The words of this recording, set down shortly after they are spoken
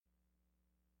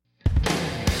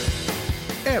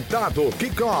É dado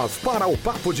kickoff para o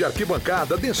papo de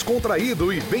arquibancada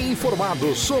descontraído e bem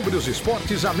informado sobre os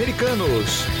esportes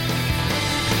americanos.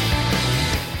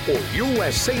 O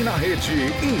USA na Rede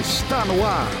está no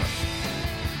ar.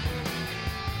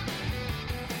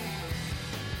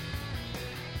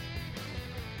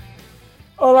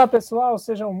 Olá pessoal,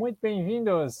 sejam muito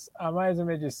bem-vindos a mais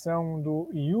uma edição do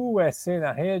USA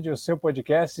na Rede, o seu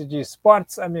podcast de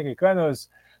esportes americanos,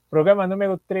 programa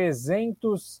número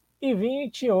 320.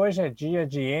 Hoje é dia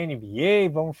de NBA,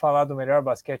 vamos falar do melhor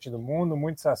basquete do mundo,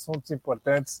 muitos assuntos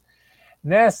importantes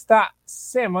nesta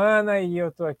semana e eu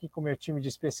estou aqui com o meu time de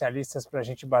especialistas para a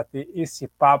gente bater esse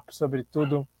papo sobre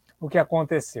tudo o que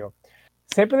aconteceu.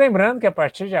 Sempre lembrando que a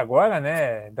partir de agora,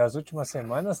 das últimas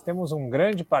semanas, temos um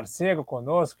grande parceiro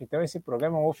conosco, então esse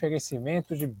programa é um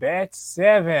oferecimento de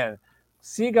Bet7.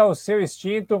 Siga o seu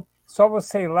instinto, só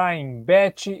você ir lá em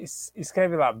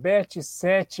escreve lá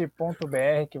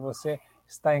bet7.br que você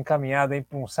está encaminhado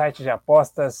para um site de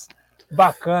apostas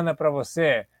bacana para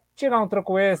você tirar um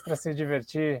troco extra, se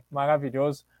divertir,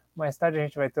 maravilhoso. Mais tarde a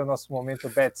gente vai ter o nosso momento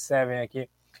Bet7 aqui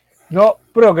no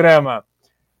programa.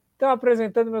 Então,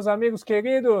 apresentando meus amigos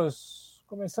queridos,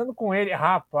 começando com ele.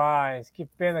 Rapaz, que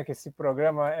pena que esse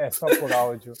programa é só por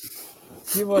áudio.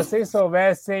 Se vocês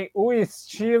soubessem o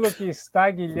estilo que está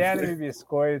Guilherme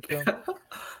Biscoito,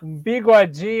 um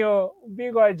bigodinho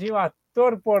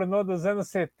ator pornô dos anos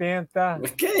 70.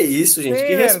 Que é isso, gente?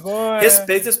 Que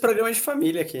respeita esse programa de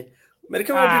família aqui. Primeiro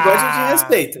que o meu bigode é de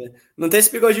respeito, né? Não tem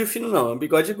esse bigodinho fino, não. É um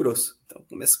bigode grosso. Então,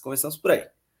 começamos por aí.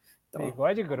 Então...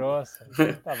 Bigode grosso.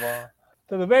 Tá bom.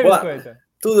 Tudo bem, Biscoito?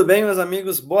 Tudo bem, meus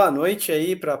amigos? Boa noite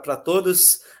aí para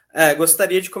todos.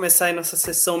 Gostaria de começar aí nossa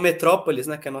sessão Metrópolis,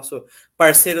 né, que é nosso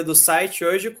parceiro do site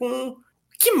hoje, com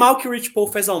que mal que o Rich Paul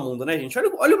fez ao mundo, né, gente?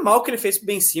 Olha o mal que ele fez pro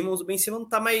Ben Simmons. O Ben Simmons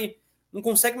não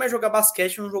consegue mais jogar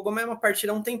basquete, não jogou mais uma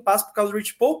partida há um tempasso por causa do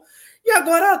Rich Paul. E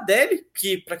agora a Adele,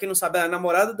 que, para quem não sabe, é a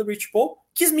namorada do Rich Paul,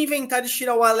 quis me inventar de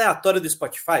tirar o aleatório do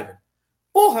Spotify, velho.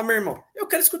 Porra, meu irmão, eu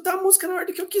quero escutar a música na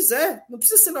ordem que eu quiser. Não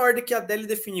precisa ser na ordem que a Adele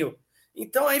definiu.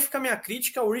 Então aí fica a minha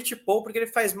crítica ao Rich Paul, porque ele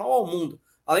faz mal ao mundo.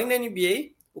 Além da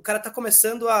NBA, o cara tá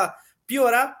começando a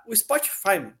piorar o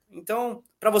Spotify, mano. Então,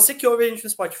 para você que ouve a gente no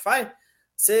Spotify,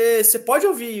 você pode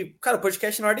ouvir, cara, o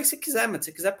podcast na ordem que você quiser, mas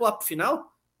se você quiser pular pro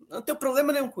final, não tem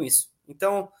problema nenhum com isso.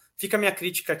 Então, fica a minha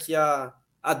crítica aqui a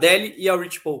Adele e ao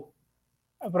Rich Paul.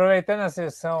 Aproveitando a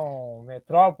sessão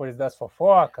Metrópolis das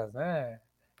fofocas, né,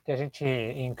 que a gente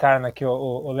encarna aqui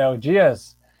o Léo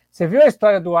Dias. Você viu a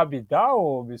história do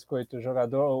Abidal, Biscoito,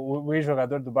 o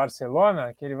ex-jogador do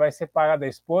Barcelona, que ele vai separar da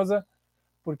esposa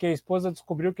porque a esposa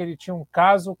descobriu que ele tinha um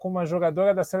caso com uma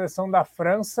jogadora da seleção da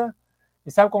França.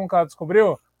 E sabe como que ela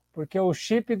descobriu? Porque o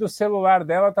chip do celular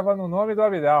dela estava no nome do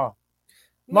Abidal.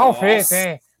 Mal feito,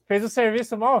 hein? Fez o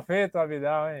serviço mal feito, o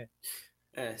Abidal, hein?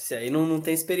 Esse aí não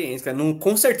tem experiência, cara. Não,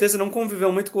 com certeza não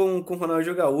conviveu muito com o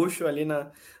Ronaldinho Gaúcho ali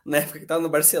na época que estava no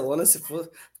Barcelona, se fosse,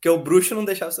 porque o bruxo não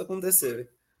deixava isso acontecer, velho.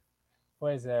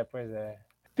 Pois é.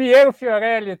 Piero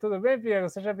Fiorelli, tudo bem, Piero?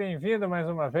 Seja bem-vindo mais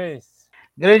uma vez.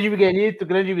 Grande Miguelito,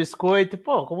 grande Biscoito.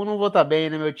 Pô, como não vou estar bem,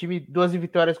 né? Meu time, 12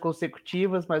 vitórias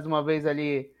consecutivas, mais uma vez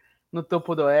ali no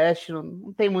topo do Oeste.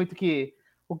 Não tem muito o que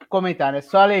comentar, né?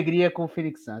 Só alegria com o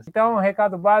Phoenix Suns. Então,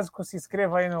 recado básico, se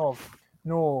inscreva aí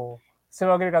no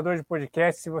seu agregador de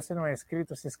podcast. Se você não é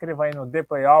inscrito, se inscreva aí no The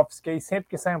Playoffs, que aí sempre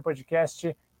que sai um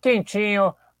podcast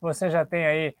quentinho, você já tem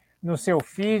aí no seu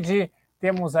feed.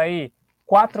 Temos aí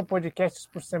 4 podcasts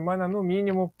por semana, no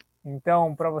mínimo.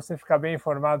 Então, para você ficar bem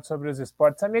informado sobre os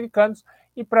esportes americanos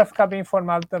e para ficar bem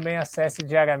informado também, acesse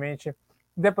diariamente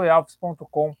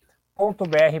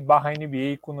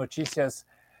theplayoffs.com.br/NBA com notícias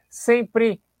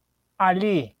sempre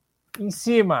ali em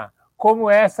cima, como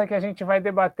essa que a gente vai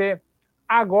debater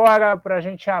agora para a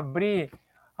gente abrir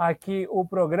aqui o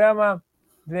programa.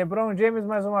 LeBron James,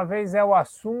 mais uma vez, é o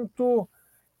assunto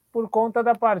por conta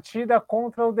da partida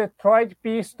contra o Detroit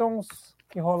Pistons,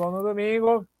 que rolou no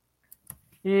domingo.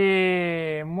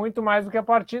 E muito mais do que a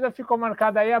partida, ficou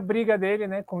marcada aí a briga dele,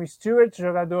 né, com o Stewart,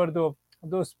 jogador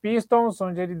dos Pistons,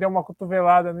 onde ele deu uma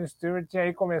cotovelada no Stewart e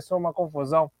aí começou uma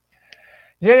confusão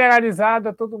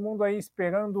generalizada, todo mundo aí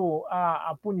esperando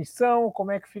a punição,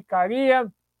 como é que ficaria,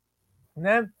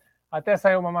 né? Até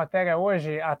saiu uma matéria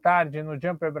hoje à tarde no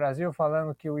Jumper Brasil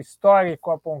falando que o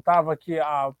histórico apontava que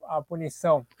a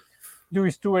punição do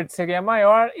Stewart seria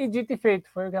maior, e dito e feito,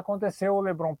 foi o que aconteceu. O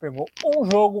LeBron pegou um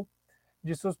jogo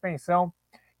de suspensão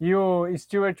e o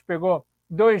Stewart pegou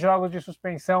 2 jogos de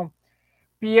suspensão.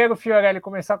 Piero Fiorelli,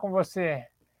 começar com você.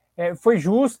 Foi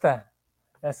justa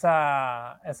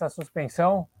essa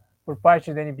suspensão por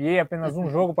parte da NBA? Apenas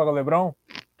um jogo para o LeBron?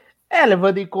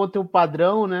 Levando em conta o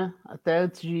padrão, né? Até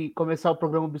antes de começar o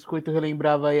programa, o Biscoito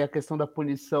relembrava aí a questão da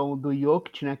punição do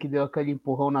Jokic, né? Que deu aquele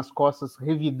empurrão nas costas,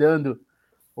 revidando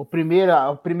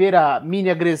a primeira mini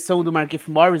agressão do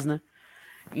Markieff Morris, né?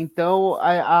 Então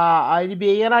a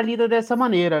NBA era lida dessa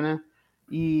maneira, né?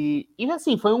 E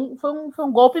assim, foi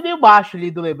um golpe meio baixo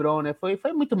ali do LeBron, né? Foi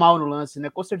muito mal no lance, né?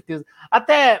 Com certeza.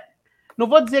 Até não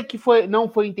vou dizer que não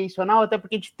foi intencional, até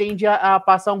porque a gente tende a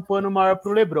passar um pano maior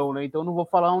pro LeBron, né? Então não vou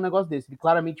falar um negócio desse. Ele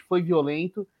claramente foi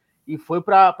violento e foi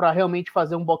para realmente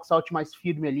fazer um box out mais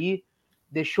firme ali,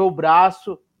 deixou o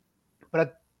braço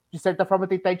para, de certa forma,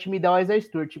 tentar intimidar o Isaiah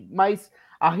Stewart. Mas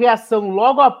a reação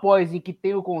logo após em que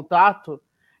tem o contato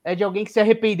é de alguém que se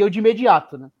arrependeu de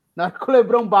imediato, né? Na hora que o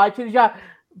LeBron bate, ele já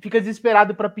fica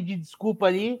desesperado para pedir desculpa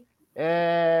ali.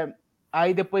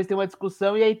 Aí depois tem uma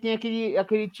discussão e aí tem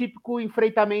aquele típico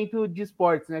enfrentamento de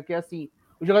esportes, né? Que é assim,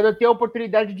 o jogador tem a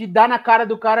oportunidade de dar na cara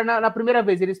do cara na primeira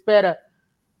vez. Ele espera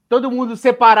todo mundo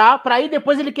separar para aí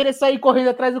depois ele querer sair correndo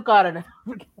atrás do cara, né?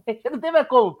 Porque não tem mais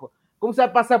como, pô. Como você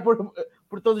vai passar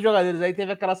por todos os jogadores? Aí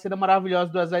teve aquela cena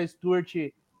maravilhosa do Isaiah Stewart,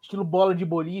 estilo bola de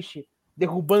boliche,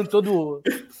 derrubando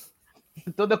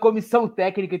toda a comissão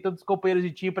técnica e todos os companheiros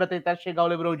de time para tentar chegar ao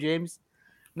LeBron James.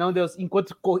 Não deu,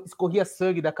 enquanto escorria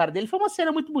sangue da cara dele. Foi uma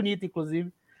cena muito bonita,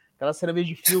 inclusive. Aquela cena meio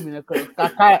de filme, né? A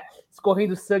cara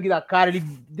escorrendo sangue da cara, ele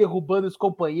derrubando os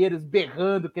companheiros,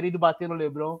 berrando, querendo bater no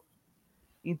LeBron.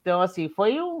 Então, assim,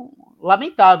 foi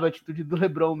lamentável a atitude do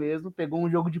LeBron mesmo. Pegou um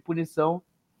jogo de punição.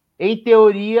 Em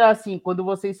teoria, assim, quando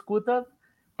você escuta,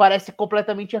 parece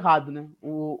completamente errado, né?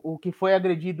 O que foi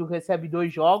agredido recebe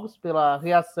 2 jogos pela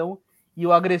reação e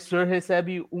o agressor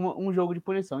recebe um jogo de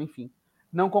punição. Enfim,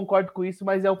 não concordo com isso,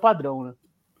 mas é o padrão,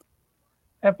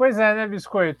 né? Pois é, né,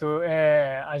 Biscoito?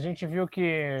 A gente viu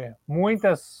que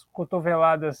muitas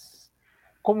cotoveladas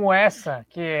como essa,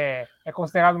 que é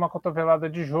considerada uma cotovelada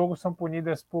de jogo, são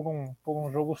punidas por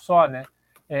um jogo só, né?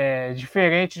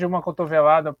 Diferente de uma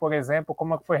cotovelada, por exemplo,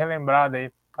 como foi relembrada aí.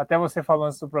 Até você falou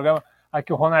antes do programa, a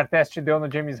que o Ron Artest deu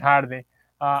no James Harden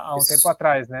há um tempo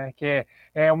atrás, né? Que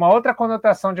é uma outra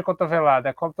conotação de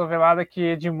cotovelada, a cotovelada que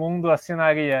Edmundo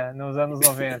assinaria nos anos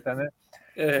 90, né?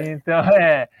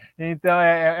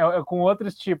 Então com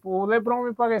outros tipos. O LeBron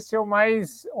me pareceu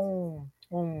mais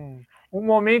um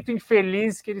momento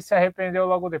infeliz que ele se arrependeu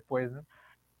logo depois, né?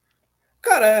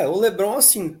 Cara, o LeBron,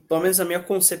 assim, pelo menos a minha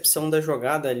concepção da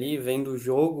jogada ali, vendo o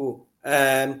jogo,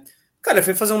 cara, ele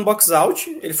foi fazer um box out,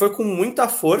 ele foi com muita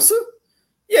força,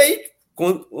 e aí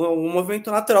o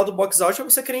movimento natural do box out é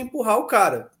você querer empurrar o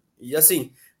cara. E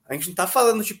assim, a gente não tá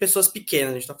falando de pessoas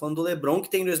pequenas, a gente tá falando do LeBron que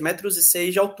tem 2,6 metros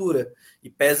de altura e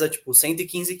pesa, tipo,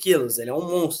 115 quilos, ele é um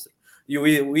monstro. E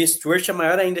o Stewart é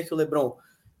maior ainda que o LeBron.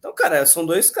 Então, cara, são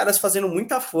 2 caras fazendo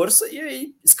muita força e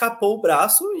aí escapou o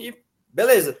braço e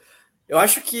beleza. Eu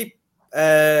acho que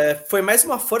foi mais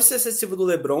uma força excessiva do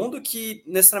LeBron do que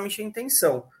necessariamente a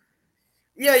intenção.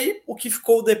 E aí, o que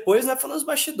ficou depois, né, foram os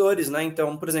bastidores, né?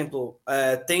 Então, por exemplo,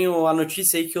 tenho a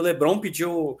notícia aí que o LeBron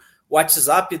pediu o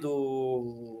WhatsApp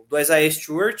do Isaiah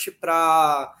Stewart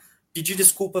para pedir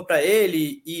desculpa para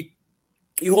ele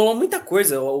e rolou muita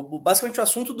coisa. Basicamente, o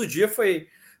assunto do dia foi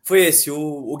esse.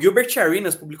 O Gilbert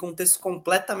Arenas publicou um texto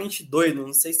completamente doido.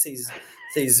 Não sei se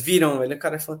vocês viram. Ele,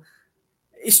 cara, falando: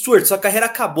 Stewart, sua carreira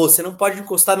acabou, você não pode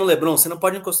encostar no LeBron, você não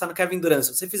pode encostar no Kevin Durant.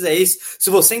 Se você fizer isso, se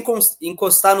você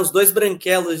encostar nos 2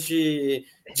 branquelos de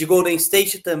Golden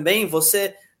State também,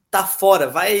 você tá fora.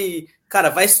 Vai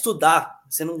estudar.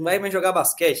 Você não vai mais jogar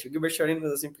basquete. O Gilbert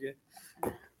Arenas, assim, porque...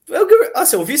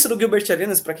 o vice do Gilbert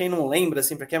Arenas, para quem não lembra,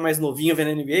 assim, para quem é mais novinho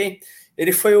vendo NBA,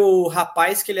 ele foi o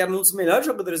rapaz que ele era um dos melhores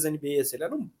jogadores da NBA. Assim, ele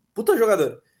era um puta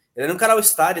jogador. Ele era um cara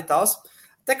all-star e tal.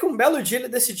 Até que um belo dia ele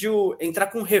decidiu entrar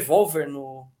com um revólver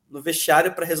no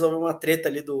vestiário para resolver uma treta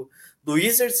ali do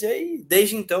Wizards, e aí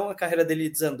desde então a carreira dele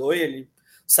desandou e ele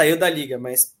saiu da liga,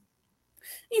 mas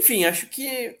enfim, acho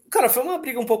que, cara, foi uma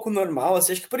briga um pouco normal,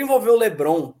 assim, acho que por envolver o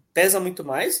LeBron pesa muito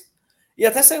mais, e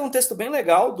até saiu um texto bem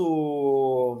legal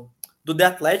do The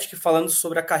Athletic falando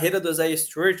sobre a carreira do Isaiah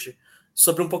Stewart,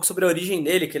 um pouco sobre a origem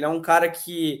dele, que ele é um cara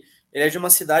que, ele é de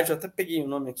uma cidade, eu até peguei o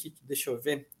nome aqui, deixa eu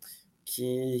ver,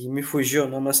 que me fugiu,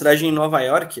 numa cidade em Nova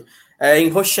York, em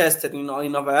Rochester, em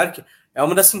Nova York, é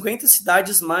uma das 50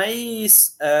 cidades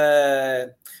mais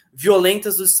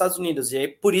violentas dos Estados Unidos, e aí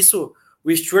por isso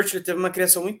o Stewart ele teve uma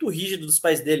criação muito rígida dos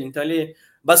pais dele, então ele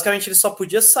só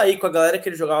podia sair com a galera que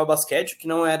ele jogava basquete, que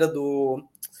não era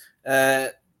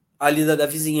ali da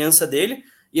vizinhança dele,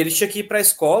 e ele tinha que ir para a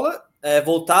escola,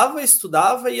 voltava,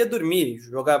 estudava e ia dormir,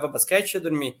 jogava basquete e ia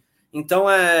dormir. Então,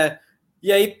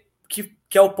 e aí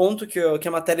que é o ponto que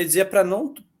a matéria dizia para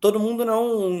todo mundo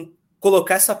não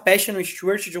colocar essa peste no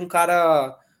Stewart de um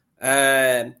cara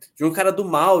de um cara do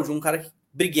mal, de um cara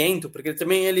briguento, porque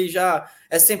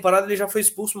essa temporada ele já foi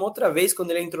expulso uma outra vez,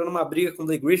 quando ele entrou numa briga com o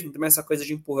Blake Griffin, também essa coisa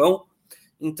de empurrão.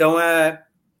 Então,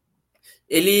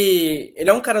 ele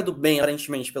é um cara do bem,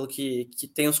 aparentemente, pelo que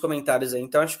tem os comentários aí.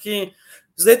 Então, acho que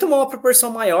isso daí tomou uma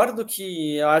proporção maior do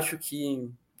que eu acho que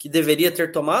deveria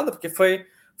ter tomado, porque foi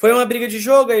uma briga de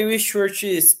jogo, aí o Stewart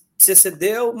se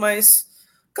excedeu, mas,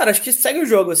 cara, acho que segue o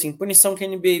jogo, assim, punição que a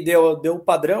NBA deu o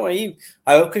padrão aí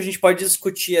o que a gente pode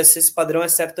discutir é se esse padrão é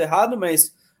certo ou errado,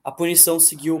 mas a punição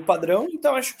seguiu o padrão,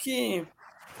 então acho que,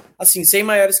 assim, sem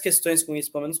maiores questões com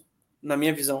isso, pelo menos na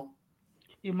minha visão.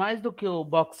 E mais do que o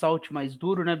box out mais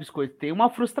duro, né, Biscoito? Tem uma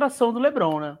frustração do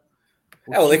LeBron, né?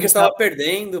 O Lakers estava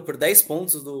perdendo por 10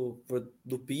 pontos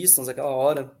do Pistons aquela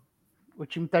hora. O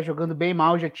time tá jogando bem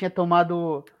mal, já tinha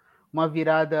tomado uma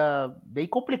virada bem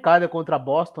complicada contra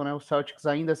Boston, né? O Celtics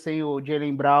ainda sem o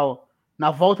Jaylen Brown.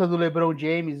 Na volta do LeBron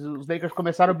James, os Lakers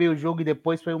começaram bem o jogo e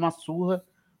depois foi uma surra.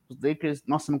 Os Lakers,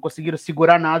 nossa, não conseguiram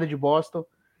segurar nada de Boston.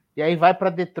 E aí vai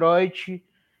para Detroit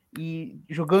e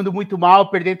jogando muito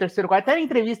mal, perdendo o terceiro quarto. Até na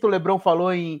entrevista o LeBron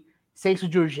falou em senso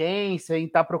de urgência, em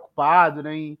estar preocupado,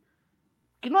 né?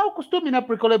 Que não é o costume, né?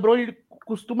 Porque o LeBron ele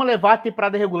costuma levar a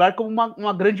temporada regular como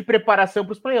uma grande preparação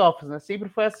para os playoffs, né? Sempre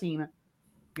foi assim, né?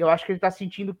 E eu acho que ele tá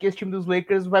sentindo que esse time dos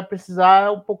Lakers vai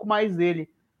precisar um pouco mais dele.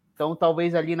 Então,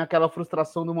 talvez ali naquela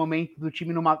frustração do momento do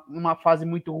time numa fase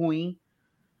muito ruim,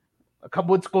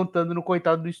 acabou descontando no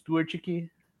coitado do Stewart, que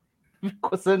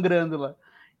ficou sangrando lá.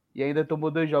 E ainda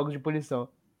tomou 2 jogos de punição.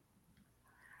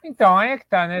 Então, aí é que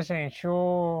tá, né, gente?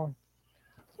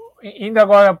 Indo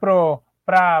agora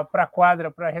para a quadra,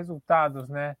 para resultados,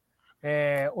 né?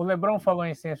 O LeBron falou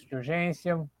em senso de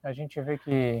urgência, a gente vê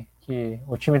que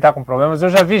o time está com problemas. Eu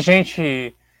já vi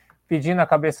gente pedindo a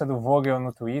cabeça do Vogel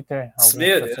no Twitter.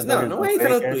 Meu Deus, não entra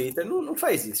no Twitter, não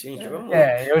faz isso, gente. Vamos...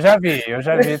 eu já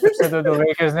vi torcedor do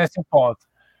Lakers nesse ponto.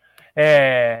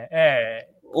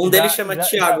 Um deles chama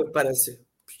Thiago, parece.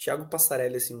 Thiago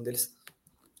Passarelli, assim, um deles.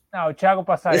 Não, o Thiago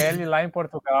Passarelli, lá em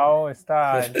Portugal,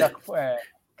 está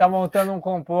montando um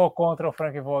complô contra o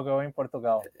Frank Vogel em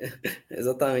Portugal.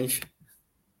 Exatamente.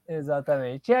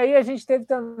 E aí a gente teve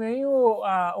também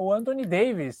o Anthony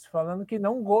Davis falando que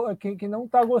não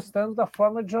está gostando da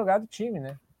forma de jogar do time,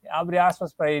 né? Abre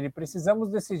aspas para ele: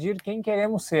 precisamos decidir quem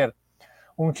queremos ser.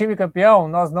 Um time campeão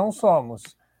nós não somos.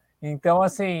 Então,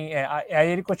 assim,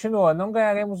 aí ele continua: não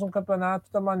ganharemos um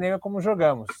campeonato da maneira como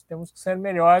jogamos. Temos que ser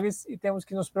melhores e temos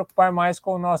que nos preocupar mais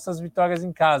com nossas vitórias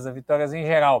em casa, vitórias em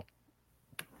geral.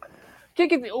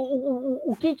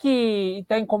 O que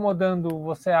está incomodando,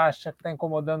 você acha que está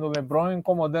incomodando o LeBron,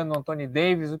 incomodando o Anthony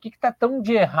Davis? O que está tão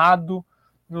de errado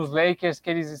nos Lakers que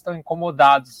eles estão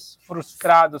incomodados,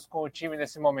 frustrados com o time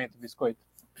nesse momento, Biscoito?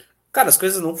 Cara, as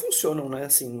coisas não funcionam, né?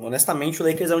 Assim, honestamente, o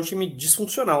Lakers é um time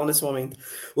disfuncional nesse momento.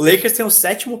 O Lakers tem o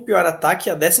 7º pior ataque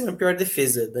e a 10ª pior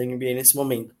defesa da NBA nesse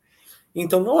momento.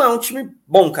 Então não é um time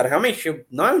bom, cara. Realmente,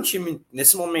 não é um time,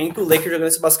 nesse momento, o Lakers jogando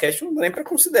esse basquete, não dá nem pra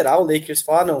considerar o Lakers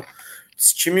falar, não,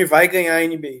 esse time vai ganhar a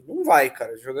NBA. Não vai,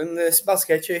 cara. Jogando esse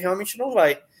basquete aí, realmente não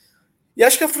vai. E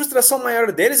acho que a frustração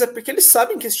maior deles é porque eles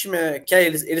sabem que esse time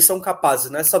eles são capazes,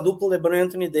 né? Essa dupla LeBron e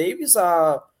Anthony Davis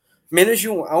há menos de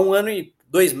um ano e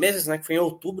 2 meses, né? Que foi em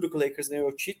outubro que o Lakers ganhou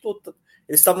o título.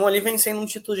 Eles estavam ali vencendo um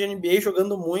título de NBA,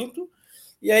 jogando muito.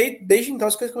 E aí, desde então,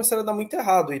 as coisas começaram a dar muito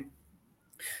errado. E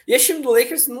esse time do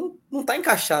Lakers não tá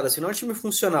encaixado, assim, não é um time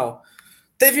funcional.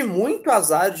 Teve muito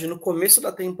azar de, no começo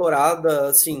da temporada,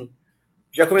 assim,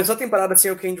 já começou a temporada sem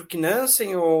o Kendrick Nunn,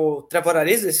 sem o Trevor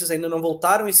Ariza, esses ainda não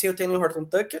voltaram, e sem o Taylor Horton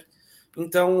Tucker.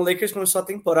 Então, o Lakers começou a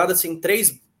temporada sem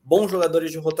 3 bons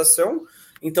jogadores de rotação.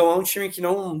 Então, é um time que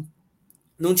não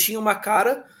tinha uma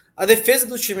cara. A defesa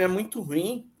do time é muito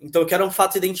ruim, então que era um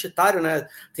fato identitário, né?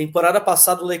 Temporada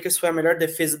passada o Lakers foi a melhor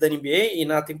defesa da NBA e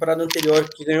na temporada anterior,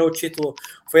 que ganhou o título,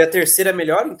 foi a 3ª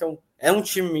melhor. Então é um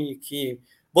time que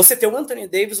você ter o Anthony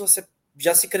Davis, você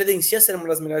já se credencia a ser uma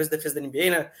das melhores defesas da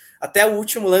NBA, né? Até o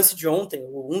último lance de ontem,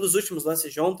 um dos últimos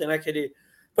lances de ontem, né? Que ele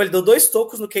deu 2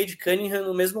 tocos no Cade Cunningham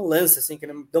no mesmo lance, assim, que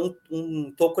ele deu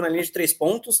um toco na linha de 3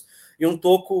 pontos e um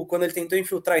toco quando ele tentou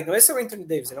infiltrar. Então esse é o Anthony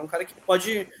Davis, ele é um cara que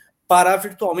pode parar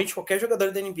virtualmente qualquer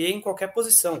jogador da NBA em qualquer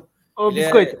posição. Ô,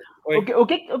 Biscoito,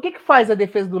 o que faz a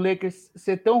defesa do Lakers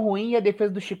ser tão ruim e a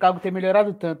defesa do Chicago ter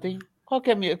melhorado tanto, hein? Qual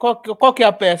que é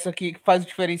a peça que faz o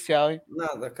diferencial, hein?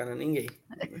 Nada, cara, ninguém.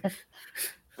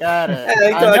 Cara,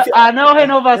 então, a não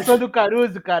renovação do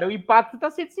Caruso, cara, o impacto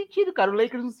tá sendo sentido, cara. O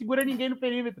Lakers não segura ninguém no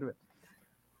perímetro, velho.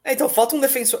 Então, falta um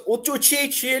defensor. O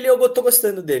THT, eu tô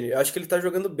gostando dele. Eu acho que ele tá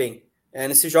jogando bem.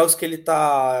 Nesses jogos que ele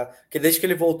tá... que desde que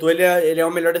ele voltou, ele é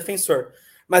o melhor defensor.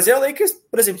 Mas aí o Lakers,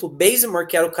 por exemplo, o Bazemore,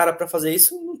 que era o cara para fazer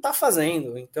isso, não tá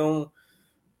fazendo. Então,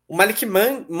 o Malik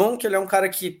Monk, ele é um cara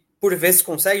que por vezes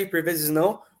consegue, por vezes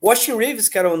não. O Austin Reeves,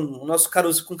 que era o nosso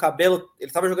Caruso com cabelo,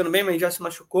 ele tava jogando bem, mas já se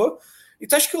machucou.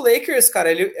 Então acho que o Lakers,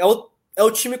 cara, ele é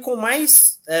o time com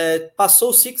mais...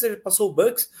 passou o Sixers, passou o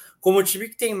Bucks, como o time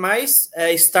que tem mais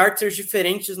starters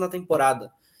diferentes na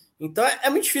temporada. Então é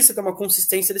muito difícil ter uma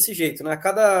consistência desse jeito, né?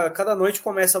 Cada noite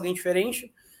começa alguém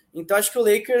diferente. Então acho que o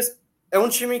Lakers é um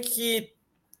time que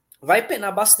vai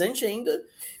penar bastante ainda,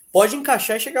 pode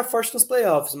encaixar e chegar forte nos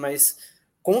playoffs, mas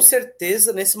com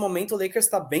certeza, nesse momento, o Lakers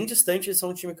está bem distante de ser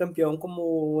um time campeão, como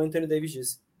o Anthony Davis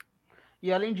disse. E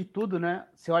além de tudo, né?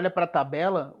 Você olha para a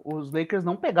tabela, os Lakers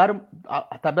não pegaram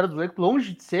a tabela dos Lakers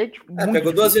longe de ser. Tipo,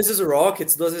 pegou difícil. 2 vezes o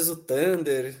Rockets, 2 vezes o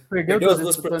Thunder. Perdeu as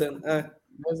duas pro Thunder.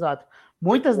 Exato.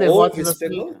 Muitas derrotas.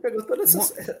 Assim, pegou todas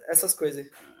essas coisas.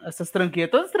 Essas tranqueiras.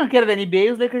 Todas as tranqueiras da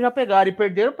NBA, os Lakers já pegaram e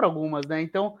perderam para algumas, né?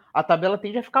 Então a tabela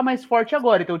tende a ficar mais forte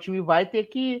agora. Então o time vai ter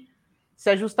que se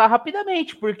ajustar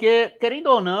rapidamente, porque, querendo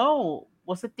ou não,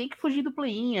 você tem que fugir do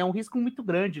play-in, é um risco muito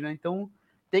grande, né? Então,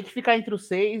 tem que ficar entre os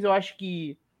 6, eu acho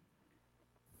que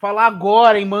falar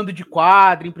agora em mando de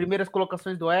quadra, em primeiras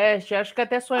colocações do Oeste, acho que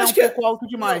até só é pouco alto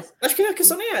demais. Não, acho que a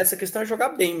questão nem é essa, a questão é jogar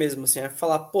bem mesmo, assim, é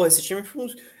falar, pô, esse time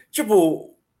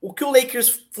tipo, o que o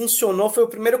Lakers funcionou foi o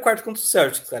primeiro quarto contra o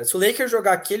Celtics, cara. Se o Lakers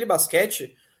jogar aquele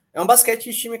basquete, é um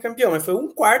basquete de time campeão, mas foi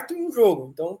um quarto em um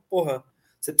jogo, então, porra,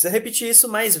 você precisa repetir isso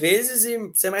mais vezes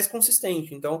e ser mais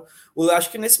consistente. Então, eu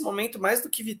acho que nesse momento, mais do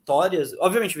que vitórias...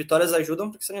 Obviamente, vitórias ajudam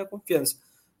porque você ganha confiança.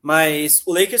 Mas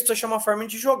o Lakers precisa achar uma forma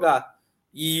de jogar.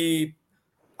 E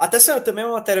até saiu também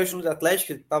uma matéria hoje no The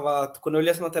Athletic, quando eu li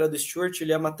essa matéria do Stewart, eu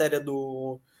li a matéria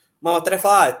do... Uma matéria que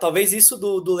fala, talvez isso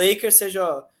do Lakers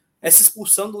seja... Essa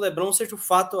expulsão do LeBron seja o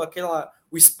fato,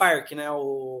 o spark, né?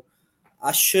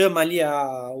 A chama ali,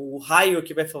 o raio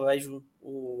que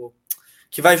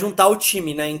vai juntar o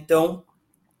time, né? Então,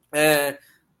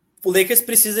 o Lakers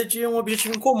precisa de um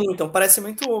objetivo em comum. Então, parece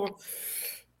muito...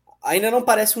 Ainda não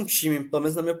parece um time, pelo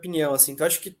menos na minha opinião, assim. Então,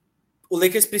 acho que o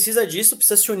Lakers precisa disso,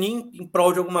 precisa se unir em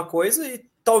prol de alguma coisa e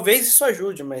talvez isso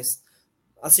ajude, mas,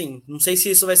 assim, não sei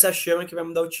se isso vai ser a chama que vai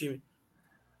mudar o time.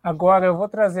 Agora, eu vou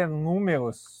trazer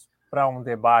números para um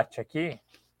debate aqui.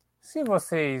 Se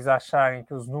vocês acharem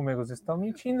que os números estão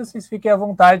mentindo, vocês fiquem à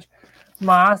vontade,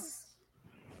 mas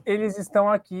eles estão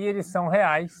aqui, eles são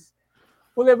reais.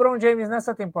 O LeBron James,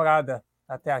 nessa temporada,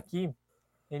 até aqui,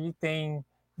 ele tem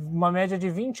uma média de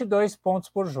 22 pontos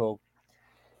por jogo.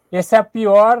 Essa é a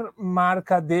pior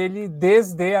marca dele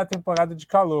desde a temporada de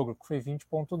calouro, que foi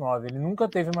 20,9. Ele nunca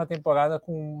teve uma temporada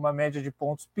com uma média de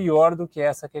pontos pior do que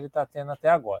essa que ele está tendo até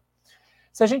agora.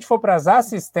 Se a gente for para as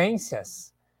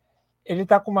assistências, ele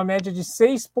está com uma média de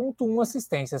 6,1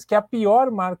 assistências, que é a pior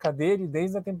marca dele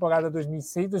desde a temporada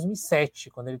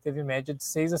 2006-2007, quando ele teve média de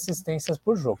 6 assistências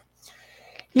por jogo.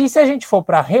 E se a gente for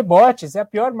para rebotes, é a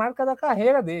pior marca da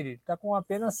carreira dele, está com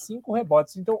apenas 5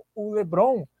 rebotes. Então o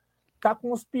LeBron está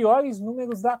com os piores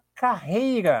números da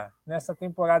carreira nessa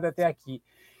temporada até aqui.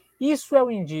 Isso é um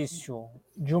indício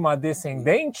de uma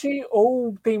descendente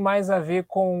ou tem mais a ver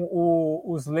com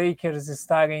os Lakers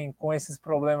estarem com esses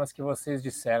problemas que vocês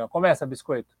disseram? Começa,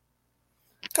 Biscoito.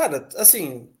 Cara,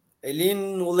 assim,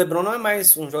 o LeBron não é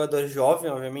mais um jogador jovem,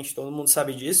 obviamente todo mundo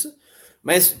sabe disso,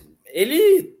 mas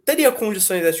ele teria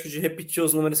condições, acho que, de repetir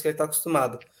os números que ele está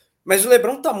acostumado. Mas o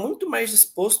LeBron está muito mais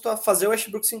disposto a fazer o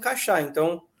Westbrook se encaixar.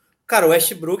 Então, cara, o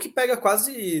Westbrook pega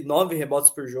quase 9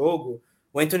 rebotes por jogo.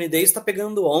 O Anthony Davis está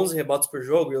pegando 11 rebotes por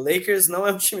jogo. E o Lakers não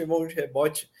é um time bom de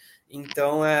rebote.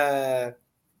 Então,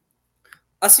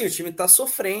 assim, o time está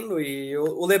sofrendo. E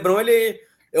o LeBron,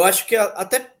 eu acho que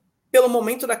até pelo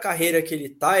momento da carreira que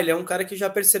ele é um cara que já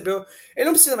percebeu... Ele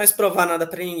não precisa mais provar nada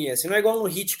para ninguém. Assim, não é igual no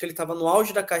Heat, que ele estava no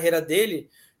auge da carreira dele,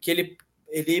 que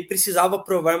ele precisava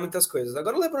provar muitas coisas.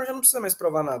 Agora o LeBron já não precisa mais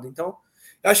provar nada. Então,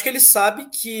 eu acho que ele sabe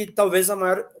que talvez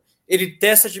ele ter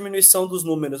essa diminuição dos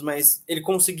números, mas ele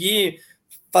conseguir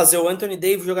fazer o Anthony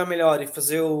Davis jogar melhor e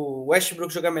fazer o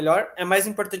Westbrook jogar melhor é mais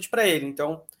importante para ele.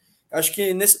 Então, eu acho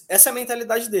que essa é a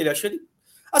mentalidade dele. Eu acho que ele,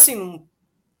 assim,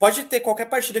 pode ter qualquer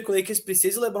partida que o Lakers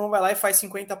precise, o LeBron vai lá e faz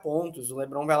 50 pontos, o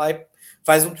LeBron vai lá e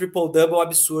faz um triple-double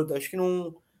absurdo. Eu acho que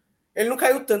ele não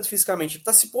caiu tanto fisicamente, ele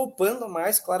tá se poupando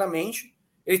mais, claramente.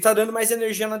 Ele tá dando mais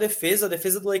energia na defesa. A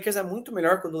defesa do Lakers é muito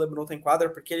melhor quando o LeBron tá em quadra,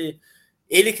 porque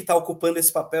ele que tá ocupando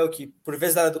esse papel que, por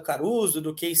vezes, da do Caruso,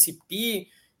 do KCP,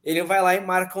 ele vai lá e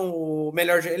marca o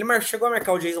melhor... Ele chegou a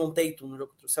marcar o Jason Tatum no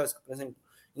jogo contra o Celtics, por exemplo.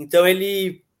 Então,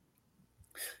 ele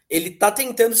tá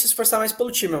tentando se esforçar mais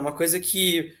pelo time. É uma coisa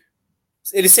que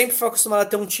ele sempre foi acostumado a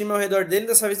ter um time ao redor dele,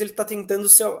 dessa vez ele tá tentando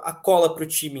ser a cola pro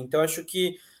time. Então, acho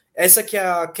que essa que é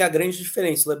a grande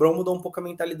diferença. O LeBron mudou um pouco a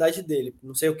mentalidade dele.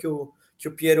 Não sei o que o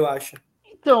Piero acha.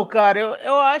 Então, cara,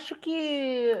 eu acho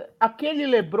que aquele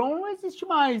LeBron não existe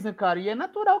mais, né, cara? E é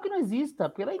natural que não exista,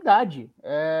 pela idade.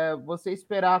 Você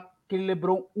esperar aquele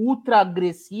LeBron ultra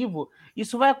agressivo,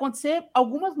 isso vai acontecer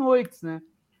algumas noites, né?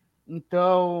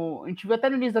 Então, a gente viu até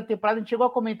no início da temporada, a gente chegou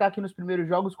a comentar aqui nos primeiros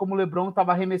jogos como o LeBron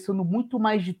estava arremessando muito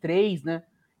mais de 3, né?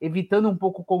 Evitando um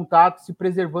pouco o contato, se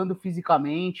preservando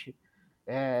fisicamente.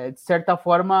 De certa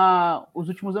forma, os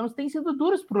últimos anos têm sido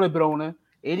duros para o LeBron, né?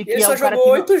 Ele só jogou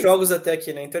 8 jogos até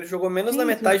aqui, né? Então ele jogou menos da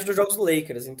metade dos jogos do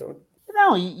Lakers, então.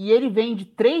 Não, e ele vem de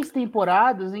 3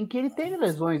 temporadas em que ele teve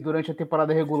lesões durante a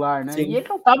temporada regular, né? Sim. E ele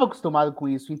não estava acostumado com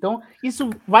isso. Então, isso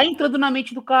vai entrando na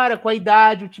mente do cara, com a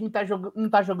idade, o time não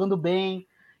tá jogando bem.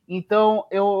 Então,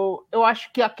 eu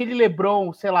acho que aquele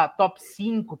LeBron, sei lá, top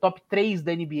 5, top 3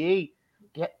 da NBA,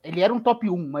 ele era um top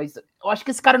 1, mas eu acho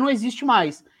que esse cara não existe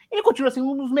mais. Ele continua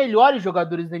sendo um dos melhores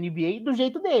jogadores da NBA do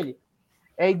jeito dele.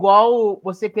 É igual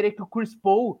você querer que o Chris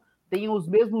Paul tenha os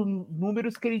mesmos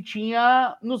números que ele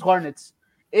tinha nos Hornets.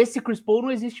 Esse Chris Paul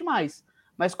não existe mais.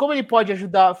 Mas como ele pode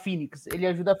ajudar a Phoenix? Ele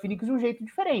ajuda a Phoenix de um jeito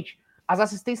diferente. As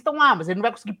assistências estão lá, mas ele não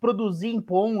vai conseguir produzir em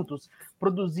pontos,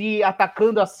 produzir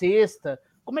atacando a cesta,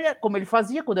 como ele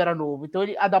fazia quando era novo. Então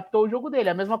ele adaptou o jogo dele.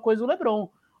 A mesma coisa o LeBron.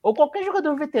 Ou qualquer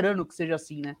jogador veterano que seja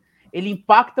assim, né? Ele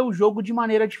impacta o jogo de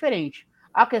maneira diferente.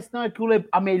 A questão é que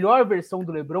a melhor versão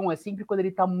do LeBron é sempre quando ele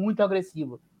está muito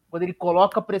agressivo, quando ele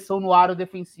coloca pressão no aro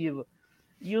defensivo.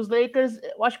 E os Lakers,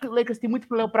 eu acho que os Lakers têm muito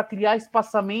problema para criar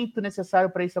espaçamento necessário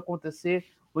para isso acontecer.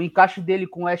 O encaixe dele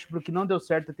com o Westbrook não deu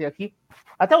certo até aqui.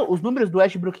 Até os números do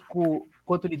Westbrook com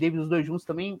o Anthony Davis, os dois juntos,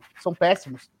 também são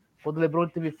péssimos. Quando o LeBron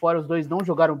esteve fora, os dois não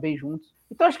jogaram bem juntos.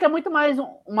 Então acho que é muito mais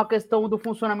uma questão do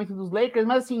funcionamento dos Lakers,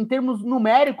 mas assim, em termos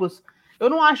numéricos, eu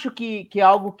não acho que é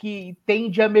algo que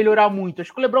tende a melhorar muito.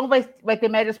 Acho que o LeBron vai ter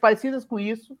médias parecidas com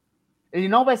isso. Ele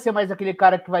não vai ser mais aquele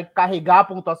cara que vai carregar a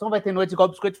pontuação, vai ter noites, igual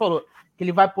o Biscoito falou, que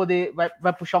ele vai poder,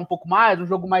 vai puxar um pouco mais, um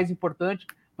jogo mais importante,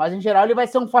 mas em geral ele vai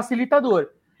ser um facilitador.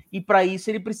 E para isso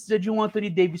ele precisa de um Anthony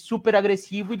Davis super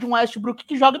agressivo e de um Westbrook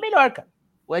que joga melhor, cara.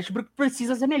 O Westbrook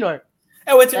precisa ser melhor.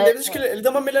 O Anthony Davis, acho que ele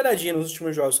deu uma melhoradinha nos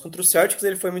últimos jogos. Contra o Celtics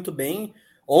ele foi muito bem.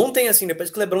 Ontem, assim, depois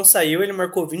que o LeBron saiu, ele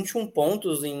marcou 21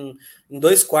 pontos em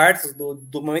 2 quartos.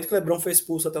 Do momento que o LeBron foi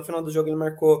expulso até o final do jogo, ele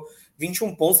marcou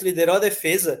 21 pontos, liderou a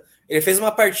defesa. Ele fez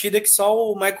uma partida que só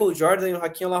o Michael Jordan e o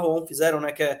Hakeem Olajuwon fizeram,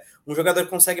 né? Que é um jogador que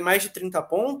consegue mais de 30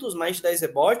 pontos, mais de 10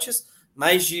 rebotes,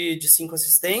 mais de 5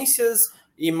 assistências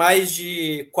e mais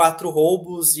de 4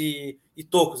 roubos e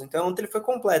tocos. Então, ontem ele foi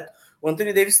completo. O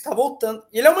Anthony Davis está voltando.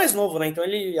 E ele é o mais novo, né? Então,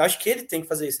 acho que ele tem que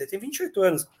fazer isso. Ele tem 28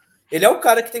 anos. Ele é o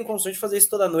cara que tem condições de fazer isso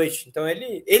toda noite. Então,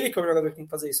 ele que é o jogador que tem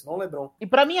que fazer isso, não o LeBron. E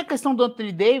para mim, a questão do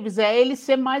Anthony Davis é ele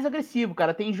ser mais agressivo,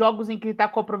 cara. Tem jogos em que ele tá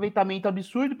com aproveitamento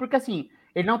absurdo, porque assim,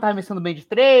 ele não tá arremessando bem de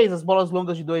 3, as bolas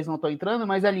longas de 2 não estão entrando,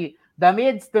 mas ali, da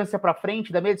meia distância para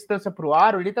frente, da meia distância pro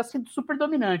aro, ele tá sendo super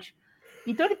dominante.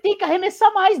 Então ele tem que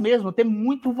arremessar mais mesmo, ter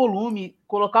muito volume,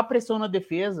 colocar pressão na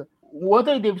defesa. O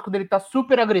Anthony Davis, quando ele tá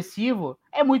super agressivo,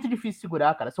 é muito difícil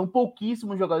segurar, cara. São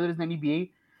pouquíssimos jogadores na NBA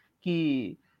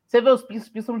que... Você vê, os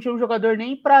Pistons não tinham um jogador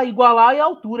nem para igualar a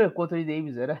altura com o Anthony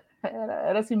Davis. Era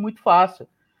assim, muito fácil.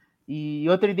 E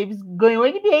o Anthony Davis ganhou a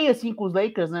NBA, assim, com os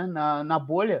Lakers, né? Na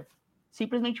bolha.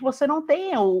 Simplesmente você não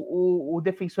tem o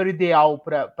defensor ideal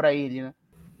para ele, né?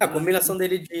 A combinação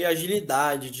dele de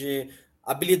agilidade, de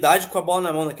habilidade com a bola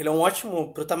na mão, né? Que ele é um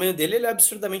ótimo... Pro tamanho dele, ele é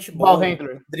absurdamente bom. Ball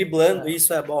handler. Driblando,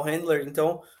 isso, ball handler.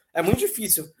 Então, é muito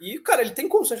difícil. E, cara, ele tem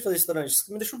condições de fazer isso durante. Isso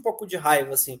me deixa um pouco de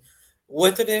raiva, assim. O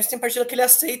Anthony Davis tem partida que ele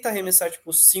aceita arremessar,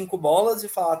 tipo, 5 bolas e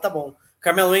falar, tá bom,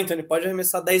 Carmelo Anthony pode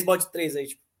arremessar 10 bolas de 3 aí,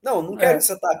 tipo, não quero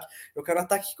esse ataque. Eu quero um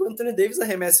ataque que o Anthony Davis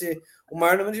arremesse o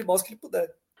maior número de bolas que ele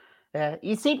puder.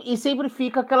 E sempre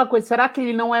fica aquela coisa, será que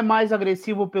ele não é mais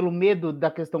agressivo pelo medo da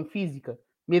questão física?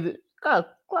 Medo...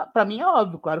 Cara, pra mim é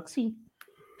óbvio, claro que sim.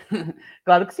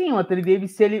 Claro que sim, o Anthony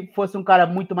Davis, se ele fosse um cara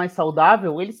muito mais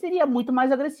saudável, ele seria muito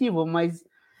mais agressivo, mas...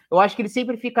 Eu acho que ele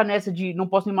sempre fica nessa de não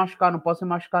posso me machucar, não posso me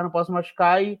machucar, não posso me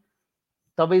machucar e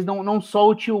talvez não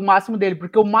solte o máximo dele,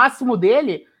 porque o máximo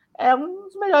dele é um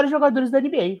dos melhores jogadores da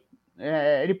NBA.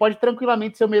 Ele pode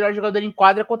tranquilamente ser o melhor jogador em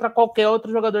quadra contra qualquer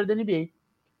outro jogador da NBA.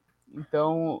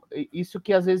 Então, isso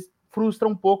que às vezes frustra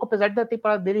um pouco, apesar da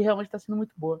temporada dele realmente estar sendo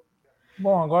muito boa.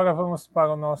 Bom, agora vamos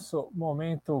para o nosso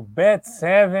momento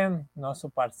Bet7, nosso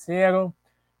parceiro.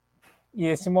 E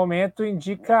esse momento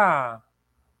indica...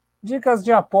 dicas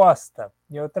de aposta.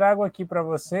 E eu trago aqui para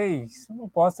vocês uma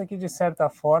aposta que, de certa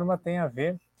forma, tem a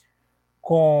ver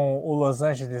com o Los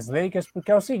Angeles Lakers,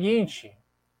 porque é o seguinte,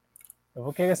 Eu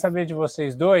vou querer saber de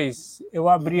vocês dois. Eu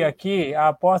abri aqui a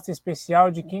aposta especial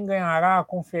de quem ganhará a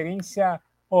Conferência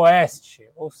Oeste,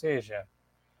 ou seja,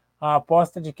 a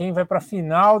aposta de quem vai para a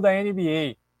final da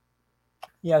NBA.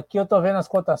 E aqui eu estou vendo as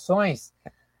cotações,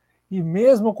 e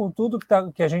mesmo com tudo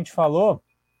que a gente falou,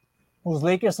 os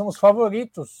Lakers são os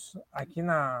favoritos aqui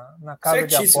na casa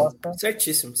de aposta.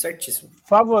 Certíssimo.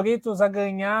 Favoritos a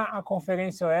ganhar a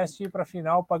Conferência Oeste e ir para a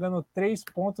final, pagando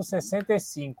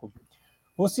 3,65.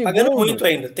 O segundo, pagando muito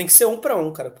ainda. Tem que ser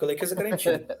 1-1, cara, porque o Lakers é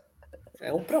garantido.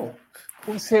 É 1-1.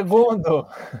 O segundo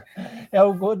é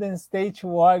o Golden State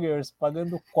Warriors,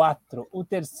 pagando 4. O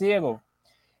terceiro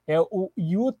é o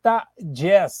Utah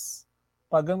Jazz,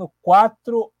 pagando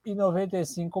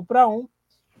 4,95 para 1.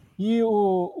 E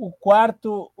o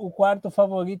quarto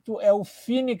favorito é o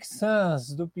Phoenix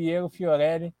Suns, do Piero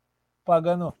Fiorelli,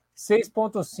 pagando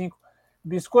 6,5.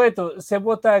 Biscoito, você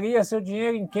botaria seu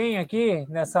dinheiro em quem aqui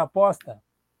nessa aposta?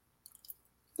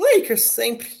 Lakers,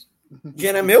 sempre. O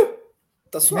dinheiro é meu?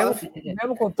 Tá suave.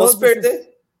 Mesmo com posso todos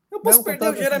perder? Eu posso perder,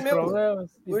 o dinheiro é meu.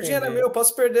 O dinheiro é meu, eu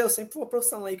posso perder, eu sempre vou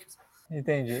apostar no Lakers.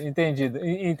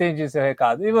 Entendi seu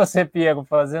recado. E você, Piero,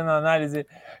 fazendo análise,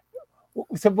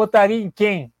 você botaria em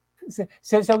quem?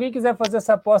 Se alguém quiser fazer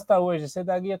essa aposta hoje, você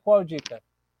daria qual dica?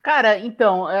 Cara,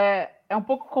 então, é um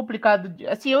pouco complicado.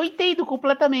 Assim, eu entendo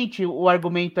completamente o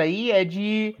argumento aí, é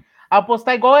de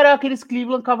apostar igual era aqueles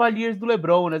Cleveland Cavaliers do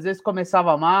LeBron, né? Às vezes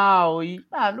começava mal e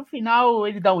no final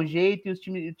ele dá um jeito e o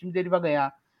time dele vai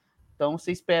ganhar. Então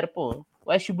você espera,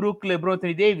 Westbrook, LeBron,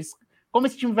 Anthony Davis, como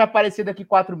esse time vai aparecer daqui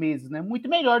 4 meses, né? Muito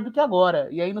melhor do que agora.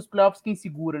 E aí nos playoffs quem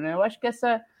segura, né? Eu acho que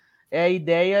essa é a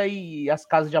ideia e as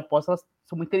casas de aposta, elas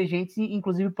são muito inteligentes e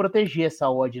inclusive proteger essa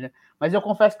odd, né? Mas eu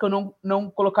confesso que eu não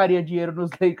colocaria dinheiro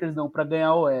nos Lakers não para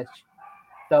ganhar o Oeste.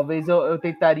 Talvez eu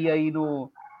tentaria aí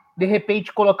de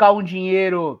repente colocar um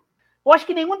dinheiro. Eu acho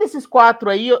que nenhum desses 4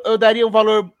 aí eu daria um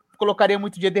valor, colocaria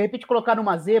muito dinheiro. De repente colocar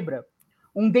numa zebra,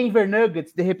 um Denver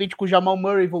Nuggets, de repente com o Jamal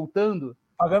Murray voltando.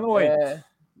 Pagando 8.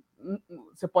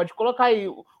 Você pode colocar aí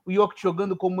o Jokic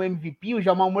jogando como MVP, o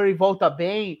Jamal Murray volta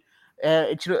bem.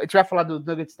 A gente vai falar do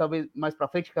Nuggets talvez mais pra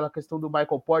frente, aquela questão do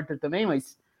Michael Porter também,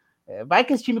 mas vai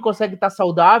que esse time consegue estar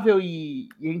saudável e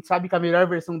a gente sabe que a melhor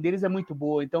versão deles é muito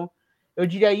boa. Então, eu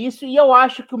diria isso, e eu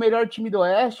acho que o melhor time do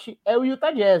Oeste é o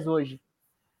Utah Jazz hoje.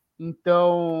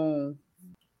 Então,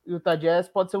 o Utah Jazz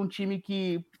pode ser um time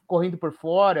que, correndo por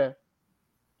fora,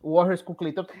 o Warriors com o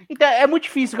Clay Thompson. Então, é muito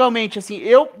difícil, realmente. Assim,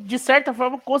 eu, de certa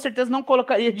forma, com certeza não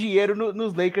colocaria dinheiro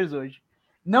nos Lakers hoje.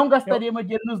 Não gastaria meu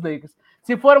dinheiro nos Lakers.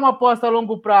 Se for uma aposta a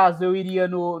longo prazo, eu iria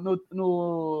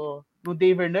no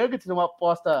Denver Nuggets, uma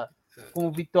aposta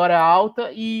com vitória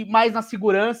alta, e mais na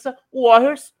segurança, o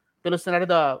Warriors, pelo cenário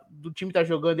do time que tá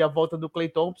jogando e a volta do Klay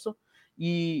Thompson,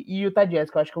 e o Utah Jazz,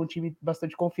 que eu acho que é um time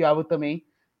bastante confiável também.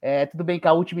 Tudo bem que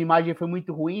a última imagem foi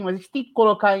muito ruim, mas a gente tem que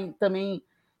colocar também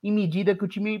em medida que o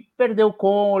time perdeu o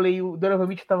Conley, o Donovan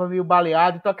Mitchell estava meio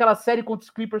baleado, então aquela série contra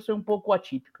os Clippers foi um pouco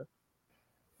atípica.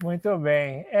 Muito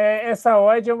bem. Essa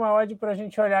odd é uma odd para a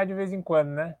gente olhar de vez em quando,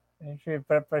 né?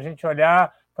 Para a gente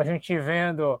olhar, para a gente ir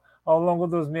vendo ao longo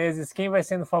dos meses quem vai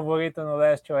sendo favorito no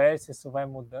leste e oeste, isso vai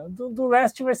mudando. Do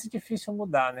leste vai ser difícil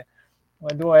mudar, né?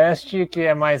 Mas do oeste, que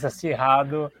é mais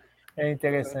acirrado, é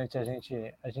interessante a gente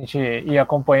ir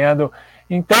acompanhando.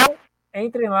 Então,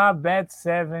 entrem lá,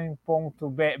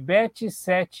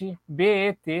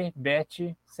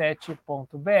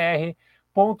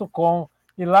 bet7.br.com,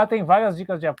 e lá tem várias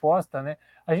dicas de aposta, né?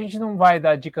 A gente não vai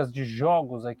dar dicas de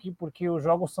jogos aqui, porque os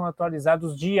jogos são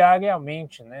atualizados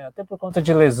diariamente, né? Até por conta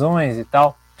de lesões e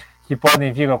tal, que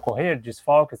podem vir a ocorrer,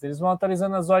 desfalques, eles vão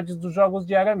atualizando as odds dos jogos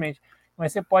diariamente.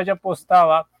 Mas você pode apostar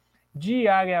lá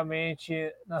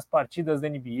diariamente nas partidas da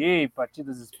NBA,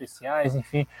 partidas especiais,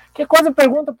 enfim. Que coisa,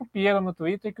 pergunta pro Piero no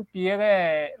Twitter, que o Piero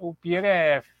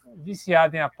é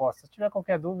viciado em apostas. Se tiver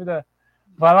qualquer dúvida,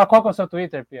 vai lá. Qual que é o seu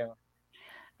Twitter, Piero?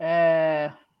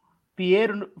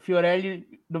 Piero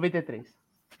Fiorelli 93.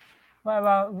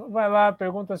 Vai lá,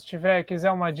 pergunta se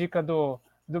quiser uma dica do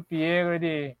Piero,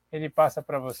 ele passa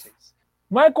para vocês.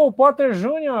 Michael Porter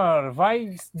Jr.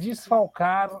 vai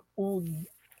desfalcar o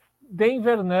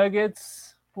Denver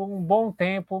Nuggets por um bom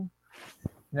tempo,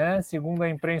 né? Segundo a